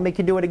assignment. I won't make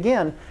you do it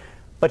again.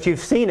 But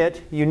you've seen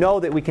it. You know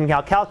that we can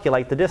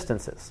calculate the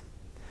distances.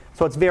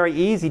 So it's very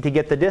easy to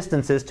get the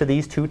distances to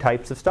these two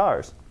types of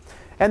stars.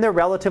 And they're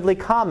relatively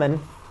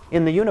common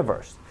in the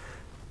universe.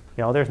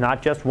 You know, there's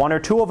not just one or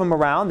two of them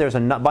around. There's a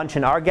bunch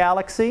in our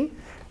galaxy.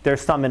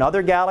 There's some in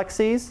other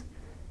galaxies.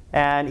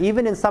 And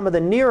even in some of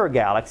the nearer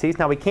galaxies,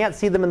 now we can't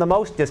see them in the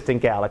most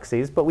distant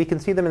galaxies, but we can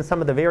see them in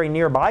some of the very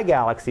nearby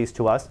galaxies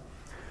to us.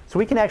 So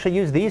we can actually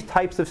use these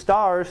types of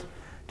stars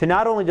to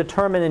not only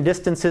determine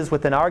distances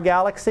within our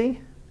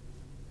galaxy,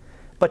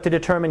 but to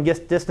determine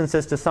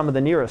distances to some of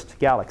the nearest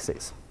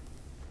galaxies.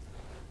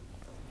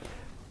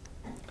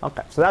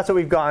 Okay, so that's what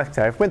we've got.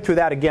 I went through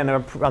that again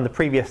on the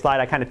previous slide.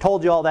 I kind of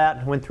told you all that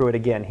and went through it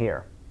again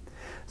here.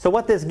 So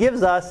what this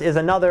gives us is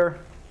another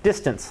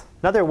distance,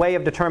 another way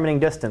of determining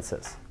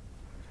distances.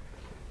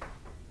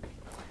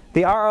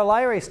 The RR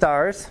Lyrae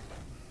stars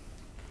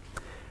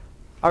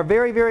are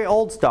very, very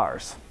old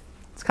stars.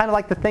 It's kind of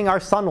like the thing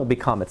our sun will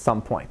become at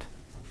some point.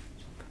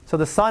 So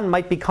the sun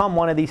might become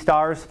one of these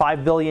stars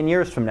 5 billion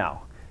years from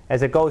now.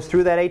 As it goes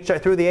through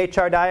the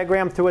HR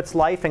diagram through its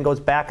life and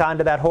goes back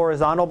onto that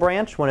horizontal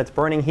branch when it's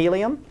burning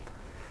helium.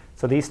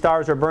 So these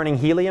stars are burning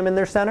helium in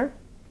their center.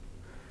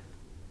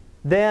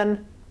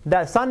 Then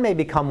that sun may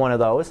become one of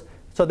those.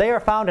 So they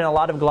are found in a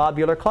lot of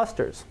globular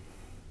clusters.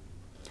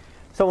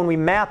 So when we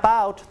map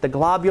out the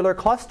globular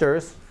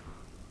clusters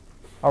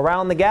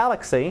around the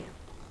galaxy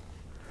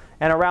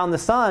and around the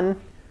sun,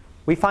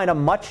 we find a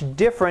much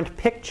different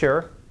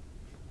picture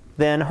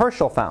than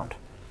Herschel found.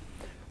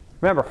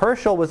 Remember,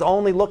 Herschel was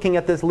only looking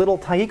at this little,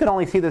 he could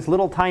only see this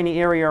little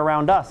tiny area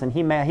around us, and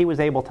he was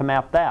able to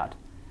map that.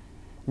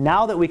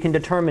 Now that we can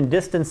determine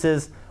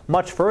distances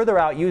much further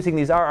out using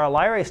these RR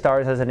Lyrae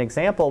stars as an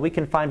example, we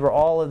can find where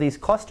all of these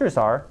clusters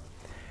are.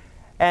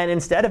 And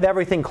instead of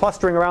everything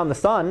clustering around the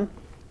sun,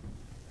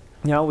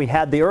 you know, we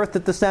had the Earth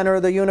at the center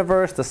of the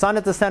universe, the sun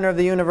at the center of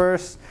the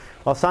universe.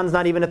 Well, the sun's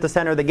not even at the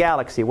center of the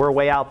galaxy. We're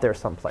way out there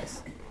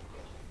someplace.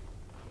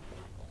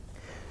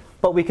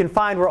 But we can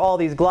find where all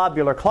these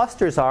globular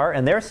clusters are,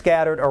 and they're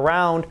scattered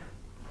around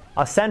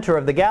a center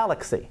of the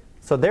galaxy.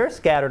 So they're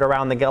scattered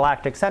around the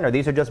galactic center.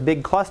 These are just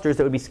big clusters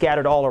that would be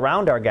scattered all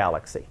around our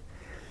galaxy.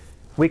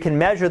 We can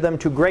measure them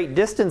to great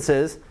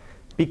distances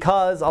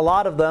because a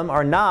lot of them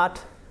are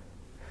not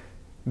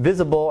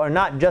visible or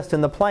not just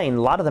in the plane.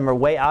 A lot of them are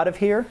way out of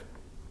here,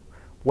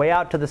 way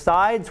out to the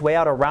sides, way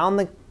out around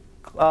the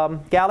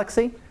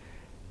galaxy,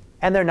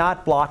 and they're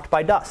not blocked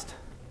by dust.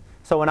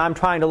 So when I'm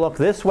trying to look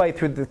this way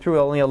through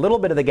only a little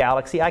bit of the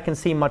galaxy, I can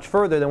see much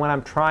further than when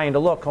I'm trying to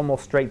look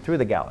almost straight through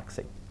the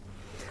galaxy.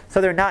 So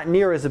they're not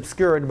near as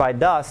obscured by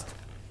dust,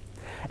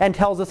 and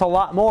tells us a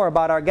lot more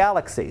about our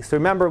galaxy. So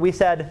remember, we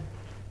said,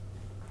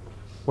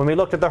 when we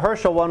looked at the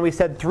Herschel one, we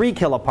said 3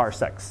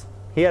 kiloparsecs.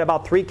 He had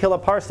about 3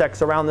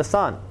 kiloparsecs around the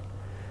sun.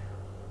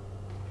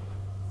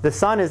 The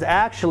sun is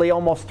actually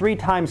almost 3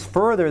 times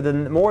more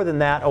than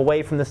that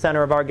away from the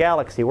center of our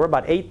galaxy. We're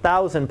about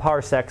 8,000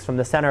 parsecs from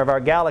the center of our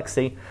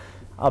galaxy,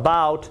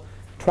 about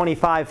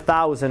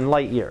 25,000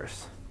 light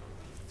years.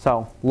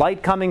 So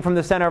light coming from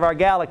the center of our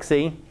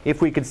galaxy,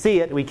 if we could see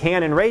it, we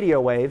can in radio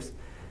waves,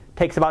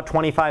 takes about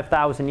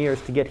 25,000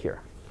 years to get here.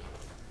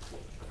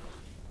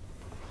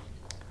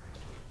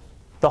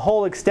 The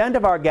whole extent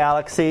of our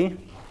galaxy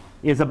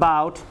is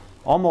about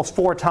almost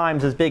 4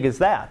 times as big as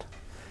that.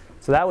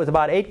 So that was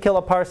about 8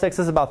 kiloparsecs. This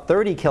is about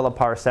 30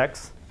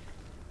 kiloparsecs,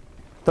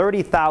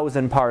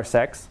 30,000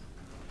 parsecs.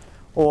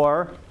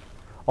 or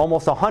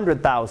almost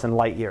 100,000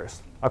 light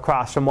years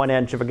across from one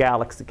edge of a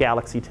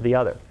galaxy to the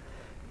other.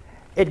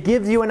 It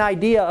gives you an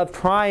idea of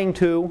trying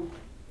to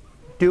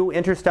do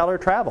interstellar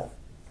travel.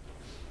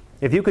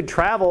 If you could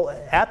travel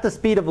at the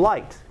speed of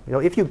light,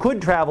 if you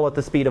could travel at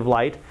the speed of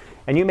light,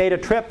 and you made a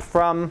trip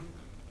from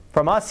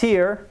us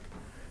here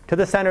to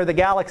the center of the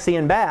galaxy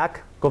and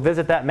back, go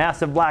visit that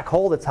massive black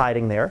hole that's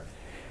hiding there,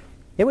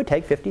 it would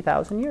take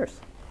 50,000 years.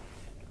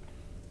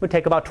 It would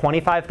take about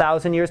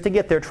 25,000 years to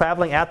get there,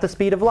 traveling at the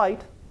speed of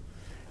light,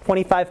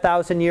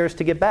 25,000 years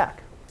to get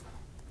back.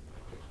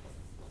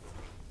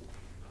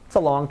 It's a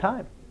long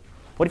time.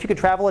 What if you could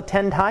travel at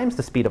 10 times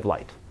the speed of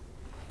light?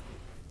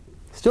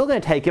 Still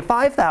going to take you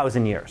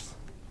 5,000 years.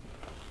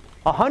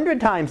 100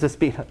 times the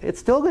speed.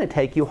 It's still going to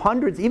take you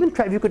hundreds. Even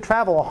if you could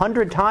travel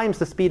 100 times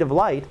the speed of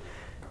light,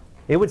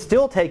 it would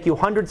still take you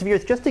hundreds of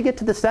years just to get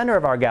to the center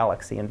of our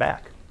galaxy and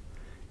back.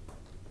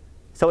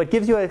 So it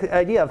gives you an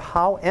idea of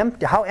how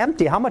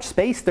much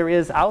space there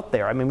is out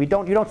there. I mean, you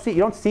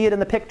don't see it in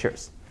the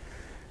pictures.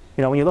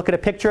 When you look at a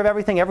picture of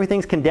everything,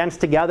 everything's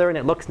condensed together and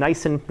it looks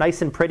nice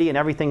and pretty, and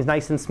everything's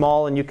nice and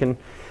small, and you can,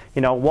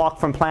 walk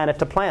from planet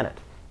to planet.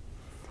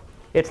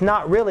 It's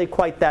not really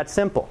quite that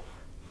simple.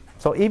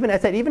 So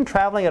even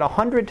traveling at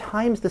 100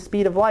 times the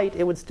speed of light,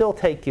 it would still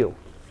take you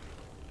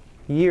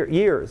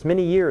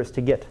many years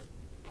to get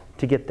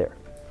there.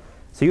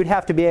 So you'd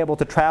have to be able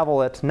to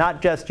travel at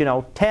not just 10,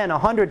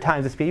 100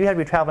 times the speed. You'd have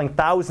to be traveling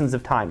thousands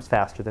of times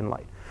faster than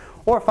light.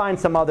 Or find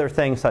some other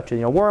thing such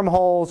as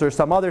wormholes or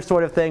some other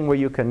sort of thing where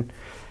you can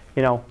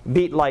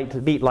beat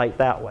light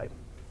that way.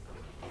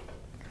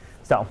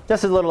 So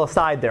just a little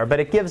aside there,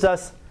 but it gives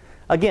us,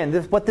 again,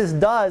 what this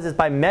does is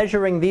by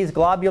measuring these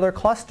globular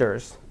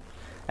clusters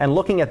and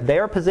looking at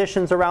their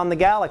positions around the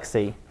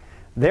galaxy,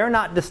 they're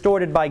not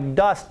distorted by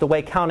dust the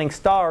way counting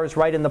stars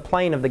right in the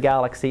plane of the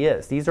galaxy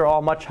is. These are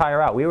all much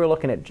higher out. We were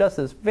looking at just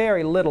this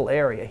very little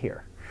area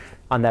here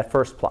on that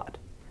first plot.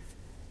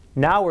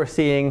 Now we're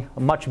seeing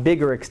a much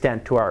bigger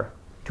extent to our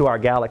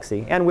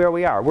galaxy and where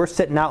we are. We're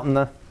sitting out in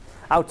the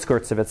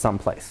outskirts of it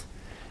someplace.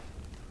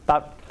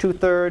 About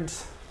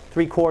 2/3,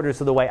 3/4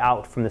 of the way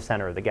out from the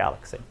center of the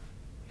galaxy.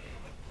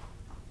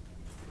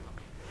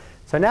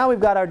 So now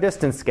we've got our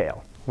distance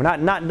scale. We're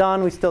not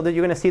done. You're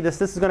going to see this.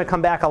 This is going to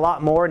come back a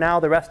lot more now.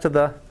 The rest of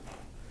the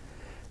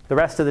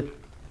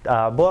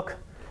book.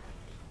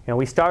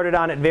 We started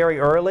on it very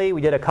early.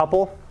 We did a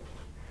couple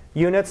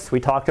units. We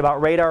talked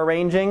about radar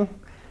ranging.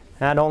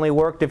 That only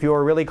worked if you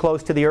were really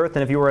close to the Earth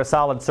and if you were a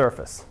solid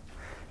surface.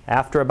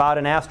 After about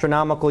an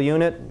astronomical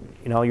unit,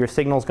 your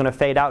signal's going to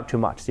fade out too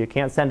much. So you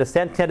can't send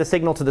a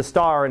signal to the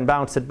star and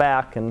bounce it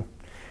back and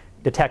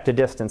detect a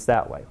distance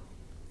that way.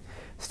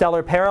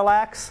 Stellar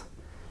parallax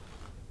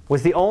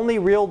was the only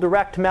real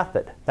direct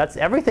method.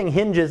 Everything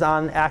hinges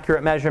on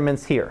accurate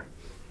measurements here.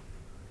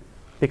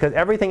 Because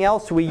everything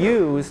else we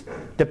use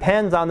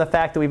depends on the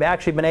fact that we've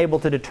actually been able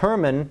to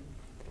determine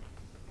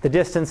the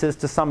distances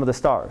to some of the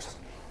stars.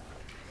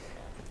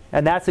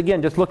 And that's,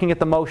 again, just looking at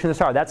the motion of the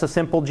star. That's a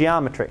simple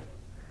geometry.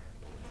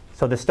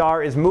 So the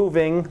star is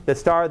moving, the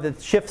star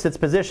that shifts its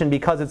position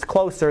because it's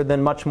closer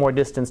than much more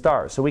distant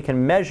stars. So we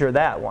can measure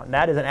that one.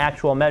 That is an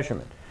actual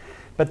measurement.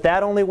 But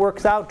that only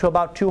works out to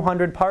about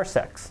 200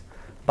 parsecs,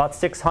 about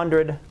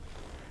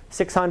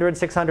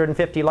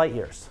 650 light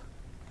years.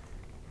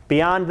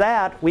 Beyond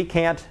that, we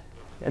can't,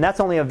 and that's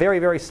only a very,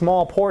 very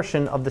small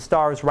portion of the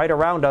stars right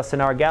around us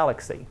in our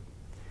galaxy.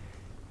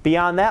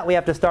 Beyond that, we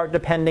have to start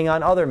depending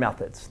on other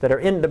methods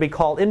that we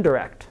call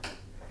indirect.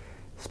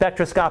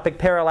 Spectroscopic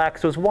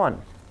parallax was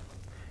one.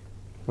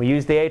 We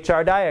used the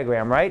HR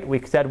diagram, right? We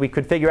said we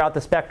could figure out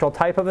the spectral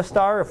type of a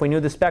star. If we knew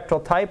the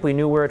spectral type, we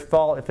knew where it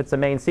falls. If it's a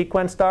main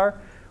sequence star,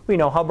 we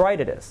know how bright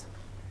it is.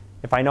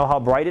 If I know how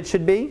bright it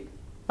should be,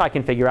 I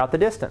can figure out the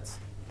distance.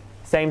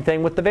 Same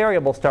thing with the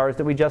variable stars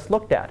that we just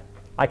looked at.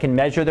 I can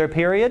measure their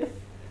period.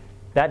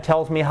 That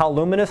tells me how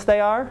luminous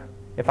they are.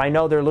 If I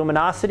know their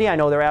luminosity, I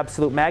know their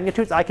absolute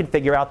magnitudes, I can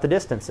figure out the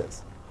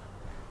distances.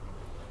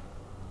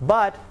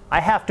 But I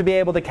have to be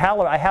able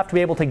to I have to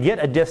be able to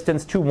get a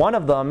distance to one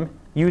of them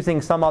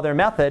using some other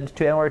method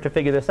in order to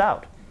figure this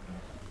out,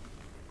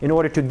 in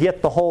order to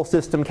get the whole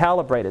system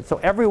calibrated. So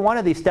every one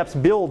of these steps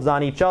builds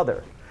on each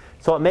other.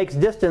 So it makes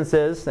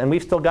distances, and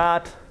we've still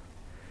got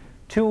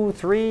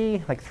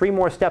three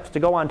more steps to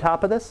go on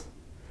top of this.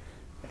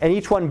 And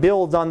each one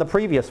builds on the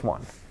previous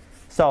one.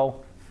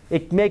 So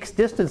it makes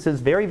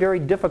distances very, very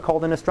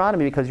difficult in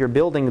astronomy because you're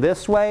building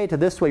this way to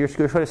this way. You're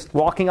sort of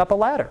walking up a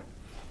ladder.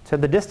 To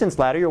the distance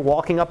ladder, you're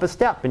walking up a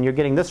step, and you're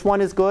getting this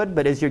one is good,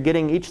 but as you're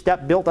getting each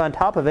step built on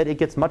top of it, it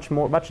gets much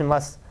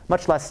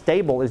less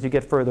stable as you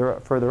get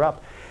further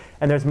up,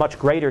 and there's much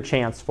greater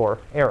chance for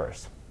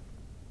errors.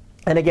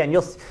 And again,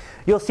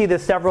 you'll see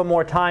this several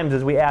more times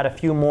as we add a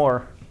few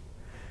more,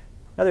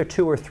 another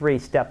 2 or 3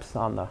 steps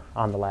on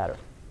the ladder.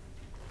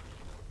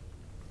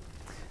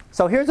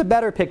 So here's a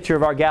better picture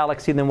of our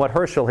galaxy than what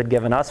Herschel had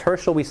given us.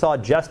 Herschel, we saw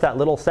just that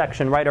little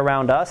section right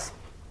around us.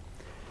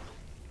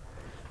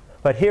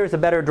 But here's a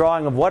better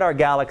drawing of what our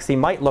galaxy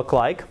might look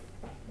like.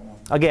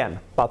 again,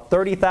 about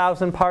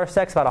 30,000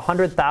 parsecs, about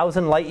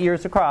 100,000 light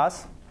years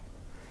across.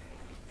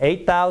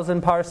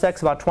 8,000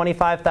 parsecs, about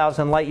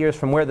 25,000 light years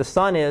from where the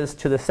sun is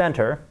to the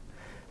center.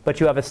 But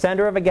you have a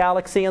center of a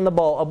galaxy and a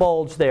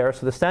bulge there.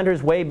 So the center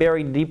is way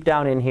buried deep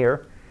down in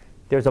here.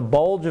 There's a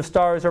bulge of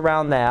stars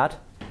around that.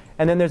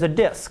 And then there's a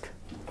disk,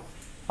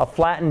 a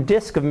flattened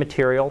disk of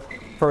material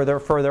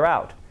further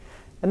out.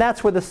 And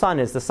that's where the sun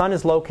is. The sun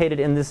is located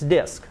in this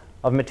disk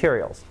of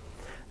materials.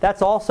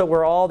 That's also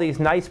where all these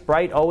nice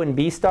bright O and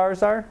B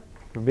stars are.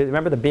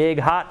 Remember the big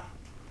hot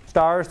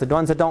stars, the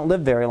ones that don't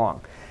live very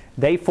long?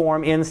 They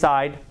form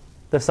inside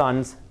the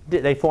sun's,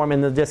 they form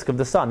in the disk of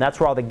the sun. That's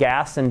where all the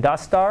gas and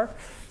dust are.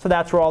 So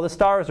that's where all the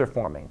stars are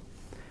forming.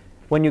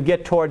 When you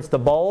get towards the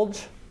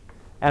bulge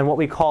and what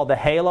we call the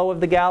halo of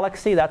the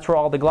galaxy, that's where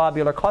all the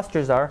globular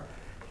clusters are.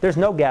 There's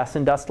no gas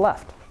and dust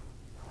left.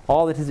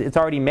 It's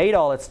already made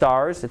all its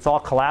stars. It's all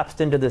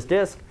collapsed into this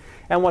disk.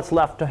 And what's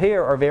left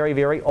here are very,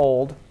 very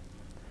old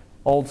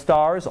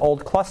stars,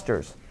 old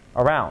clusters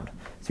around.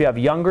 So you have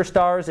younger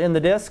stars in the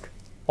disk,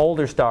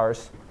 older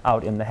stars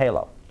out in the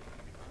halo.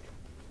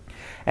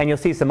 And you'll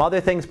see some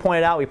other things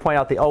pointed out. We point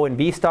out the O and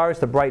B stars,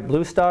 the bright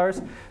blue stars.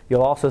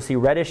 You'll also see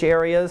reddish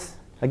areas.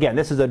 Again,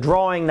 this is a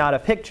drawing, not a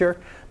picture,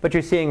 but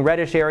you're seeing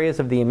reddish areas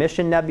of the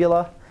emission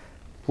nebula.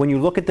 When you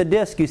look at the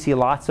disk, you see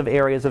lots of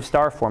areas of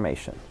star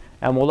formation.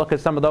 And we'll look at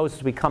some of those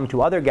as we come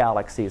to other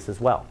galaxies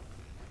as well.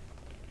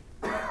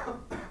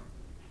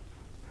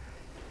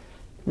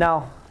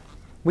 Now,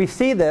 we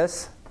see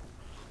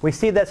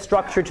that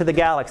structure to the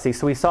galaxy.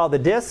 So we saw the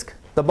disk,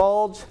 the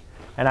bulge,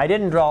 and I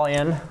didn't draw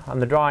in on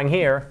the drawing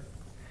here.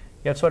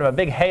 You have sort of a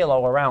big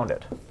halo around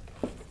it.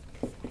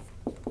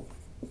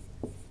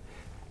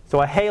 So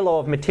a halo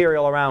of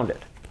material around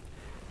it.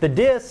 The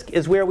disk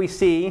is where we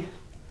see,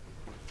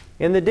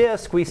 in the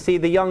disk we see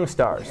the young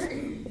stars.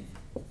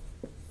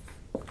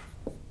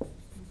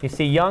 You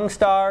see young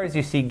stars,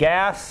 you see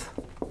gas,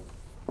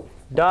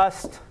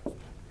 dust,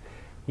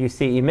 you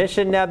see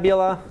emission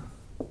nebula.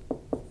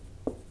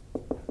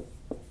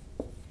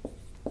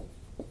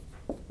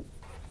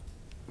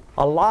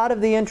 A lot of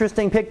the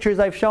interesting pictures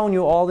I've shown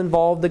you all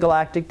involve the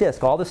galactic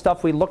disk. All the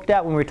stuff we looked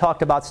at when we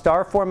talked about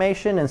star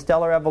formation and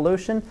stellar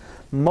evolution,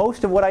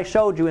 most of what I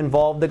showed you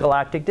involved the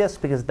galactic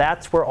disk because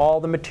that's where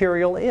all the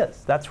material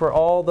is. That's where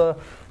all the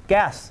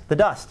gas, the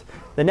dust,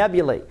 the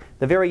nebulae,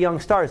 the very young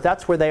stars,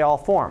 that's where they all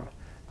form.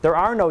 There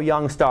are no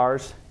young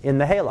stars in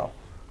the halo.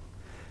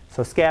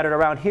 So scattered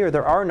around here,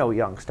 there are no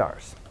young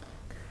stars.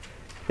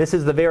 This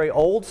is the very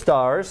old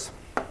stars.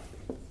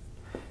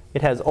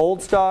 It has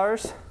old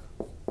stars.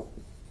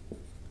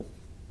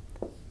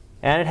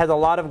 And it has a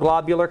lot of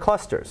globular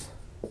clusters.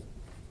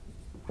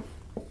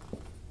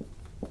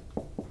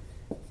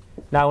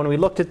 Now, when we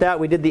looked at that,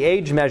 we did the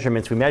age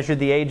measurements. We measured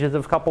the ages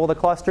of a couple of the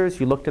clusters.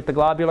 You looked at the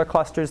globular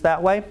clusters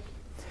that way.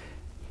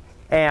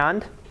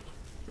 And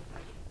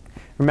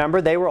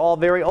remember, they were all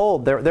very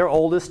old. Their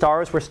oldest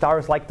stars were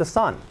stars like the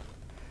sun.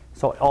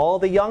 So all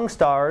the young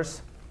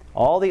stars,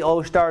 all the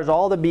O stars,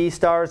 all the B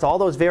stars, all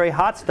those very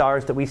hot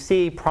stars that we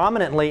see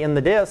prominently in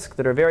the disk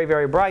that are very,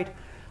 very bright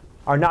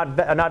are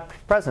not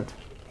present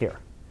here.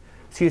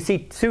 So you see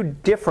two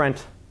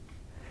different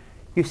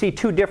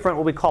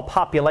what we call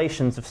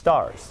populations of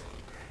stars.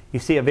 You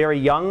see a very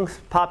young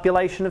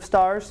population of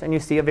stars, and you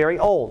see a very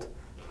old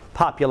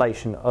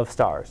population of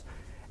stars.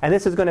 And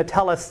this is going to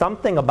tell us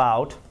something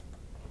about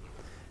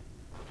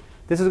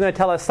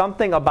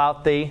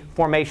the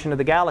formation of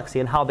the galaxy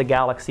and how the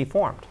galaxy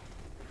formed.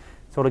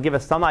 So it'll give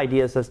us some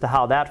ideas as to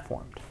how that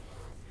formed.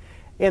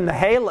 In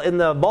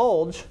the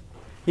bulge,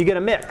 you get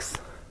a mix.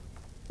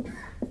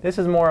 This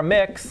is more a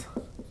mix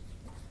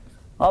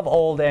of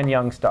old and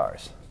young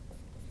stars.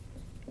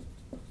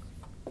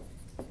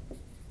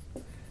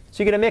 So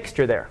you get a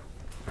mixture there.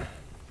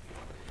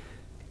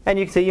 And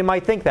you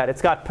might think that.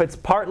 It's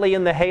partly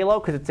in the halo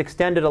because it's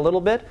extended a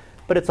little bit,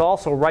 but it's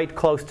also right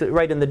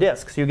in the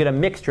disk. So you get a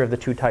mixture of the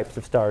two types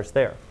of stars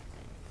there.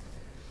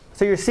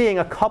 So you're seeing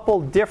a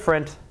couple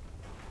different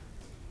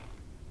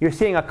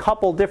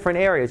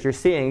areas. You're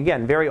seeing,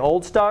 again, very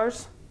old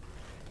stars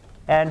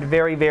and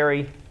very,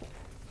 very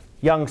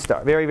young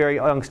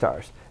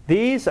stars.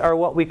 These are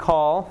what we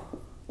call,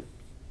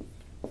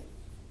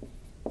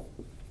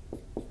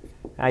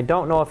 I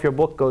don't know if your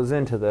book goes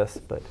into this,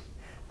 but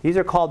these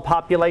are called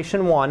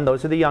population 1.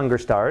 Those are the younger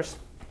stars.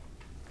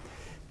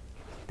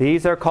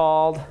 These are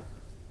called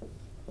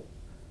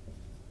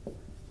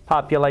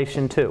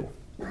population 2.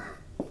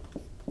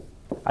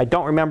 I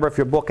don't remember if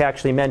your book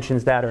actually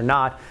mentions that or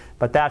not,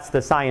 but that's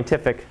the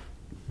scientific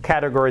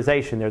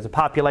categorization. There's a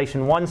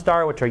population 1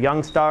 star, which are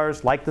young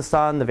stars like the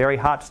sun, the very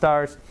hot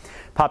stars.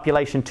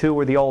 Population 2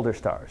 were the older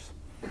stars.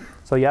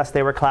 So yes,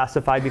 they were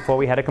classified before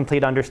we had a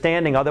complete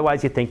understanding.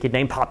 Otherwise, you'd think you'd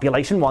name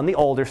population 1 the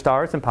older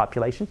stars and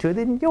population 2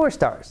 the newer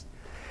stars.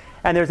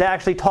 And there's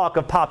actually talk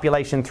of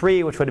population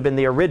 3, which would have been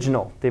the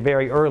original, the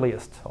very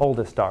earliest,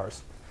 oldest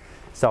stars.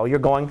 So you're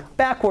going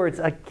backwards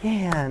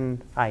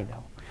again. I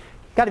know.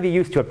 Got to be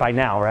used to it by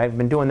now, right? We've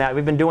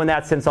been doing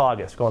that since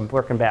August,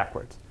 working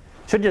backwards.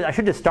 I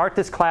should just start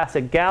this class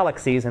at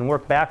galaxies and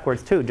work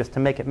backwards too, just to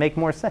make it make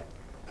more sense.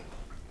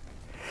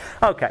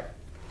 Okay.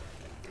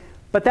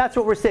 But that's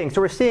what we're seeing.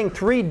 So we're seeing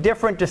three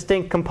different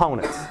distinct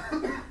components.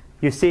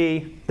 You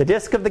see the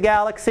disk of the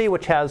galaxy,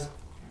 which has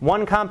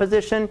one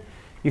composition.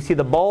 You see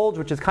the bulge,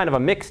 which is kind of a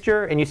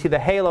mixture. And you see the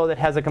halo that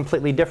has a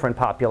completely different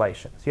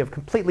population. So you have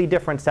completely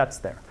different sets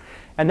there.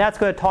 And that's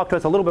going to talk to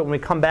us a little bit when we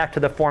come back to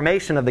the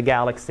formation of the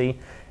galaxy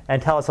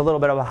and tell us a little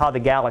bit about how the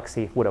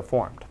galaxy would have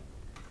formed.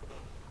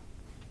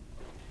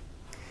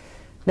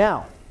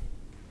 Now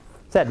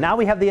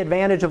we have the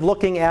advantage of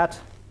looking at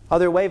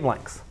other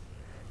wavelengths.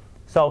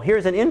 So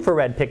here's an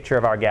infrared picture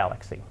of our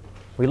galaxy.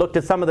 We looked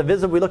at some of the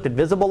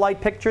visible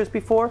light pictures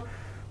before.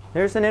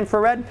 There's an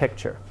infrared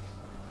picture.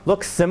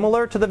 Looks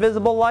similar to the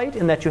visible light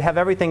in that you have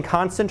everything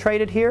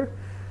concentrated here,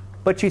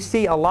 but you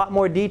see a lot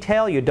more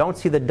detail. You don't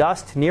see the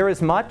dust near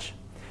as much.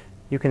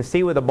 You can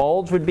see where the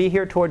bulge would be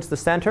here towards the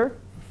center,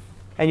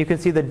 and you can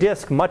see the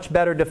disk much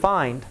better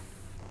defined.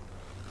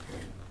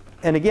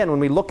 And again, when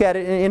we look at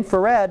it in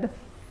infrared,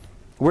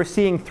 we're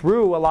seeing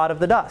through a lot of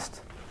the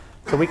dust.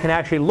 So we can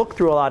actually look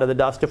through a lot of the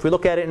dust. If we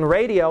look at it in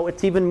radio,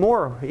 it's even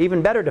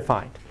better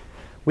defined.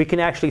 We can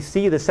actually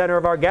see the center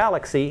of our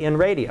galaxy in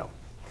radio.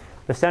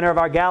 The center of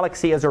our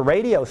galaxy as a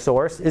radio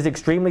source is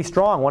extremely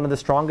strong, one of the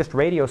strongest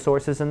radio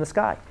sources in the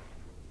sky.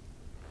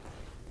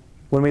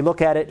 When we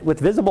look at it with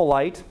visible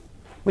light,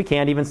 we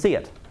can't even see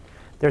it.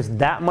 There's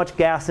that much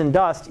gas and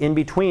dust in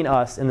between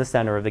us and the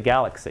center of the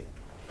galaxy.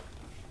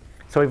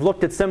 So we've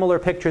looked at similar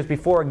pictures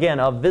before, again,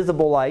 of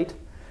visible light.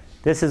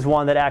 This is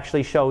one that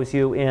actually shows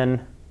you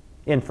in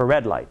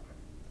infrared light.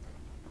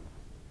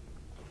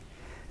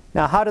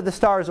 Now, how do the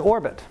stars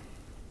orbit?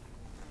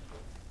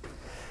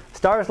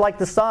 Stars like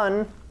the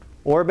sun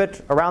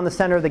orbit around the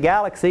center of the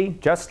galaxy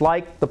just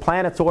like the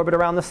planets orbit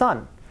around the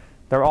sun.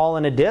 They're all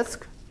in a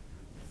disk.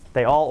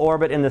 They all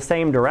orbit in the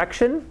same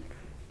direction.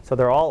 So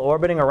they're all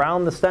orbiting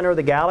around the center of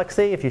the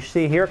galaxy, if you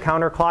see here,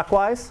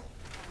 counterclockwise.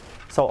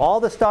 So all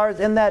the stars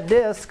in that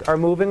disk are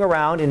moving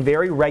around in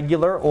very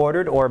regular,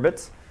 ordered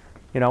orbits.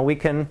 We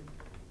can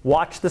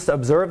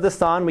observe the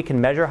sun. We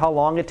can measure how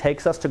long it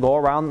takes us to go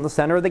around the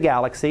center of the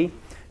galaxy.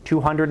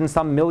 200 and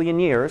some million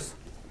years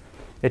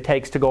it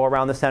takes to go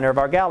around the center of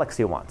our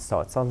galaxy once.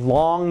 So it's a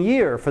long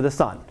year for the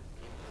sun.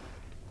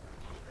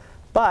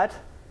 But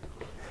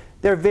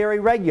they're very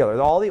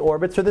regular. All the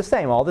orbits are the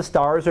same. All the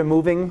stars are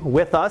moving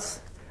with us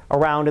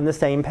around in the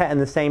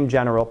same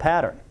general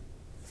pattern.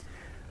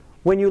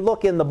 When you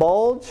look in the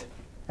bulge,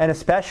 and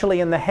especially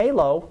in the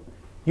halo,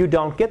 you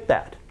don't get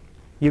that.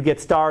 You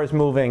get stars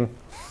moving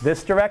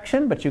this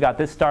direction, but you got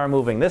this star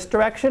moving this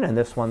direction, and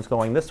this one's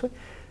going this way.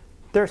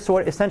 They're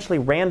sort of essentially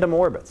random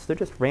orbits. They're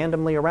just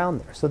randomly around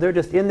there. So they're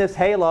just in this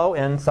halo,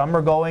 and some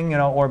are going,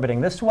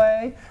 orbiting this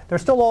way. They're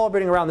still all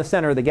orbiting around the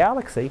center of the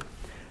galaxy,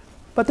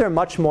 but they're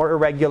much more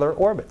irregular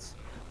orbits.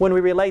 When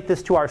we relate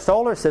this to our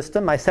solar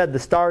system, I said the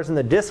stars in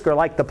the disk are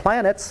like the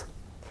planets.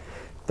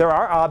 There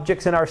are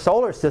objects in our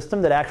solar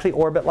system that actually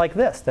orbit like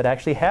this, that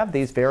actually have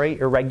these very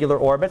irregular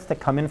orbits that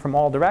come in from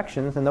all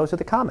directions, and those are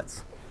the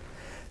comets.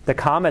 The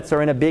comets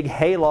are in a big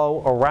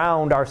halo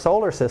around our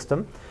solar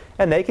system,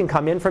 and they can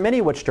come in from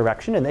any which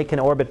direction, and they can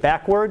orbit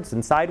backwards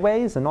and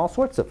sideways and all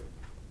sorts of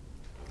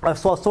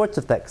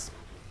things.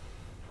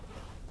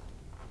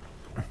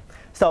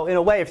 So in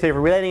a way, if they were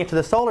relating it to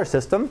the solar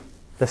system,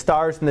 the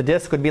stars in the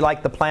disk would be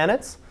like the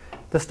planets.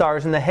 The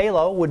stars in the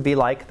halo would be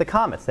like the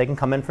comets. They can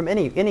come in from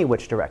any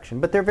which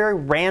direction, but they're very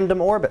random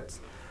orbits.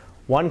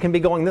 One can be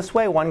going this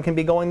way, one can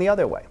be going the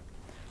other way.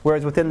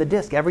 Whereas within the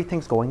disk,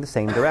 everything's going the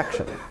same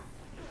direction.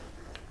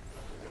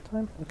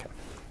 Okay.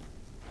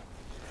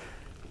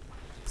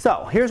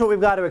 So here's what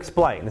we've got to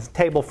explain. This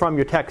table from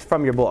your text,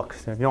 from your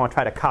books. If you don't want to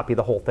try to copy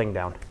the whole thing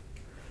down.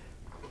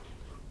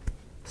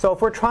 So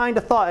if we're trying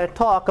to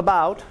talk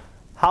about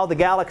how the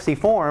galaxy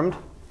formed,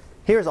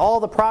 here's all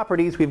the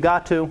properties we've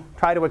got to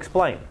try to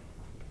explain.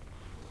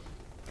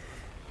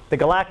 The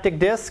galactic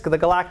disk, the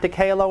galactic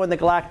halo, and the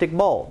galactic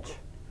bulge.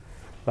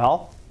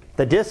 Well,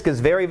 the disk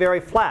is very, very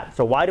flat.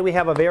 So why do we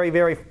have a very,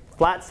 very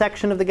flat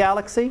section of the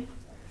galaxy?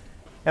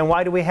 And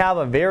why do we have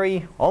a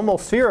very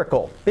almost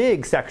spherical,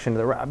 big section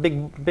of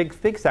the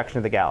big section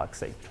of the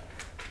galaxy?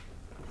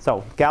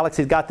 So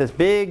galaxy's got this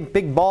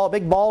big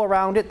ball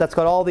around it that's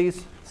got all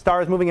these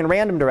stars moving in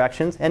random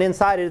directions, and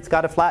inside it, it's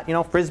got a flat,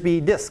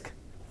 frisbee disk,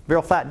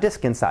 real flat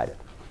disk inside it.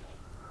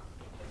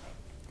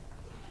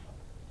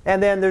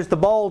 And then there's the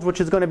bulge,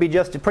 which is going to be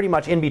just pretty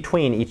much in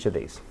between each of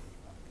these.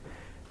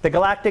 The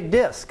galactic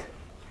disk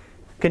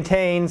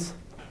contains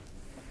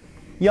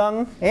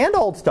young and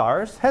old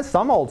stars, has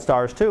some old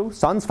stars too.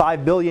 Sun's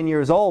 5 billion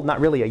years old,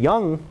 not really a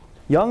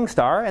young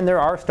star, and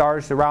there are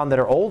stars around that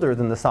are older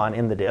than the sun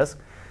in the disk.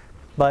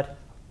 But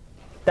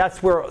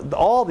that's where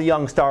all the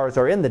young stars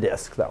are in the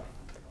disk, though.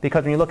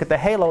 Because when you look at the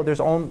halo, there's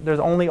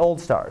only old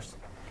stars.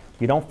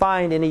 You don't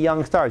find any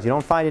young stars. You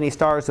don't find any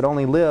stars that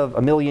only live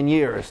 1 million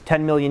years,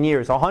 10 million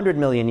years, 100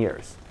 million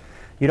years.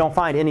 You don't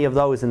find any of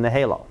those in the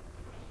halo.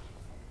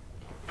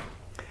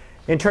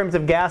 In terms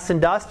of gas and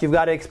dust, you've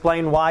got to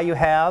explain why you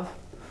have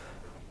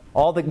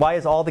Why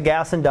is all the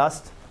gas and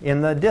dust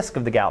in the disk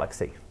of the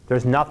galaxy?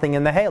 There's nothing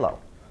in the halo.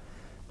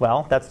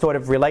 Well, that sort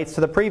of relates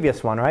to the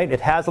previous one, right?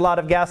 It has a lot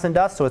of gas and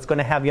dust, so it's going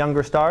to have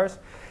younger stars.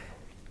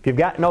 If you've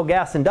got no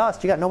gas and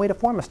dust, you've got no way to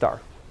form a star.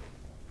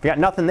 If you've got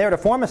nothing there to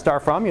form a star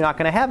from, you're not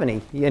going to have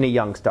any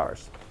young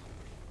stars.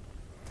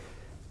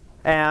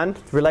 And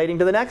relating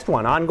to the next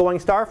one, ongoing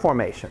star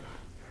formation.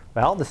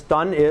 Well, the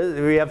sun is,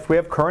 we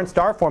have current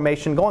star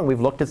formation going. We've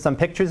looked at some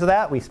pictures of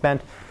that. We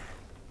spent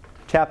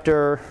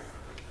chapter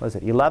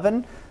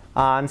 11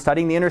 on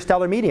studying the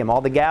interstellar medium,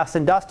 all the gas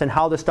and dust and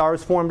how the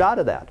stars formed out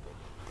of that.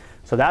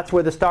 So that's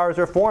where the stars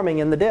are forming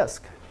in the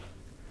disk.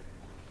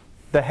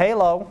 The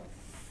halo,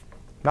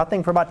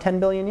 nothing for about 10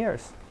 billion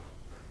years.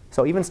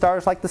 So even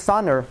stars like the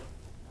sun are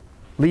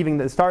leaving.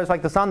 The stars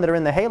like the sun that are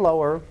in the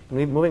halo are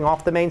moving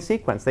off the main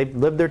sequence. They've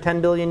lived their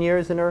 10 billion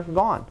years and are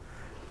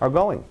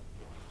going.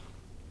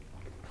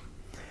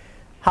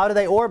 How do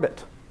they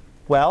orbit?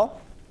 Well,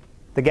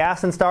 the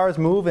gas and stars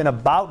move in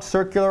about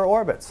circular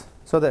orbits.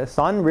 So the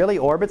sun really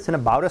orbits in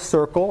about a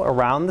circle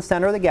around the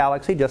center of the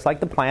galaxy, just like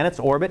the planets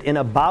orbit in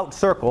about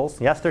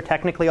circles. Yes, they're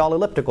technically all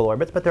elliptical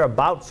orbits, but they're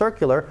about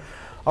circular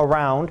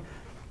around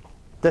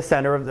the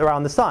center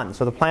around the sun.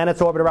 So the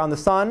planets orbit around the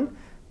sun.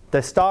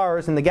 The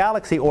stars in the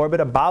galaxy orbit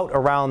about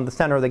around the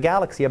center of the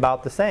galaxy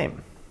about the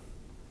same.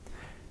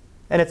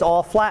 And it's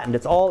all flattened.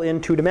 It's all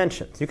in 2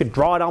 dimensions. You could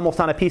draw it almost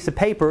on a piece of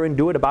paper and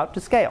do it about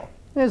to scale.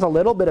 There's a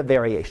little bit of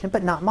variation,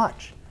 but not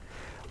much.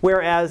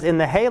 Whereas in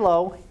the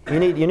halo, you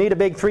need a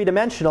big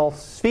 3-dimensional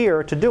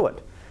sphere to do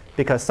it,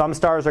 because some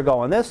stars are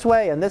going this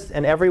way and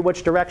every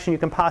which direction you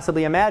can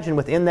possibly imagine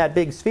within that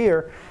big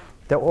sphere,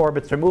 the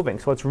orbits are moving.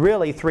 So it's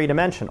really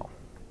 3-dimensional.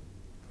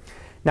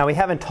 Now we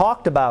haven't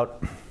talked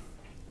about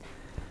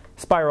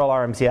spiral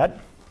arms yet,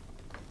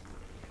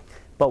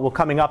 but we're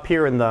coming up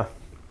here in the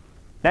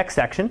next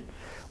section.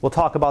 We'll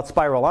talk about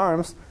spiral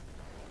arms.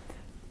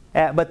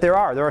 But there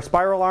are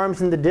spiral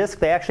arms in the disk.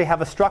 They actually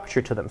have a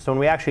structure to them. So when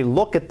we actually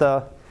look at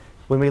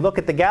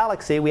the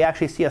galaxy, we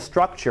actually see a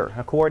structure,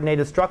 a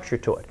coordinated structure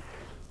to it.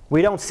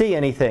 We don't see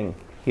anything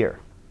here.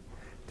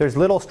 There's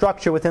little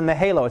structure within the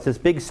halo. It's this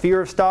big sphere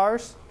of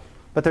stars,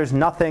 but there's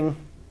nothing.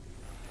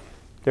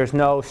 There's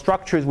no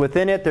structures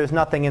within it. There's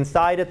nothing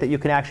inside it that you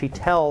can actually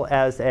tell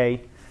as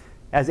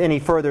any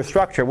further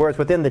structure. Whereas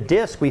within the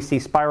disk, we see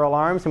spiral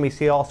arms and we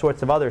see all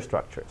sorts of other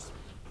structures.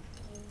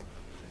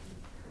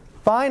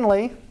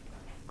 Finally,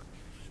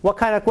 what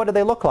do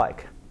they look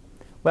like?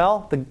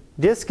 Well, the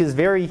disk is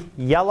very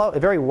yellow,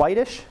 very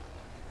whitish.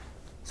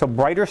 So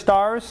brighter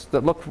stars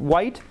that look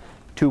white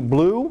to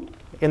blue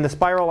in the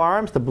spiral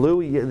arms.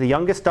 The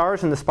youngest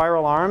stars in the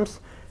spiral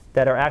arms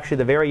that are actually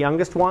the very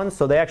youngest ones.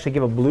 So they actually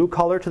give a blue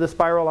color to the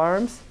spiral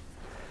arms.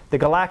 The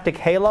galactic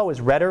halo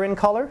is redder in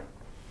color.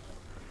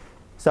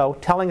 So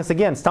telling us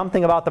again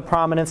something about the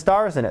prominent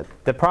stars in it.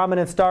 The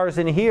prominent stars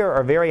in here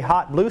are very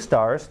hot blue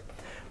stars.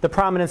 The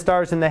prominent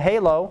stars in the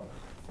halo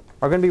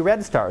are going to be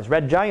red stars,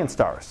 red giant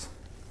stars.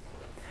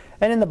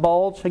 And in the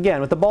bulge, again,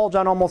 with the bulge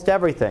on almost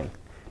everything,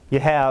 you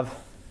have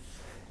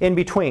in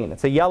between.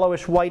 It's a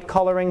yellowish white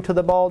coloring to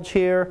the bulge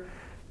here.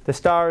 The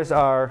stars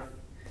are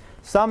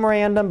some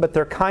random, but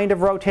they're kind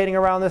of rotating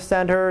around the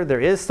center. There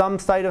is some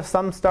site of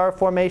some star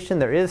formation.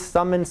 There is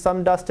some in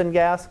some dust and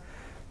gas,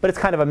 but it's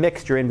kind of a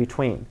mixture in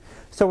between.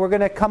 So we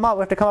have to come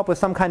up with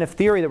some kind of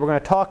theory that we're going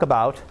to talk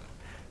about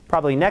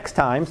probably next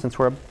time, since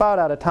we're about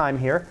out of time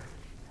here,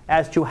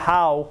 as to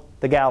how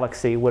the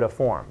galaxy would have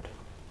formed.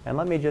 And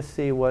let me just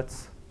see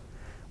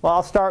well,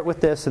 I'll start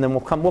with this, and then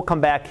we'll come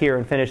back here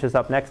and finish this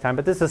up next time.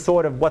 But this is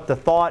sort of what the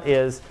thought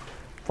is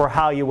for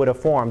how you would have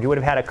formed. You would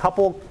have had a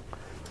couple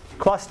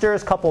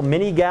clusters, couple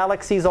mini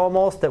galaxies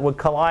almost, that would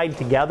collide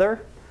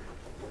together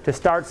to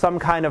start some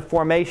kind of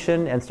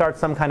formation and start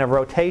some kind of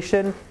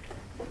rotation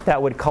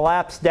that would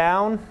collapse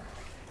down,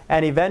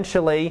 and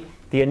eventually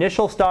the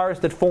initial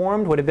stars that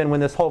formed would have been when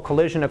this whole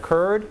collision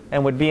occurred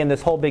and would be in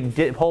this whole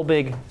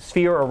big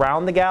sphere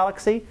around the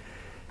galaxy.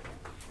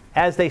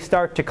 As they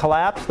start to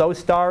collapse, those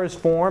stars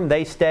form.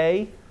 They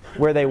stay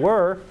where they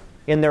were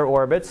in their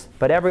orbits,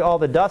 but all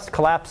the dust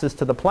collapses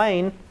to the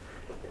plane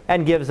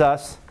and gives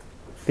us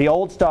the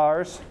old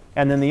stars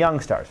and then the young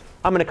stars.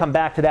 I'm going to come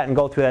back to that and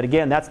go through that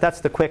again. That's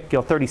the quick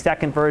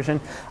 30-second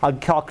version. I'll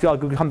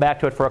come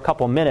back to it for a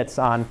couple minutes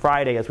on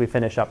Friday as we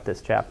finish up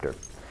this chapter.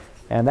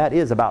 And that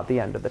is about the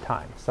end of the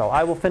time. So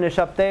I will finish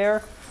up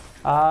there.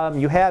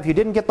 If you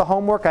didn't get the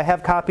homework, I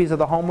have copies of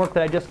the homework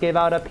that I just gave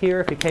out up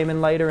here. If you came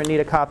in later and need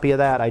a copy of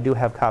that, I do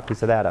have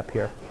copies of that up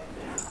here.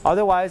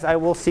 Otherwise, I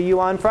will see you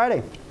on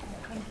Friday.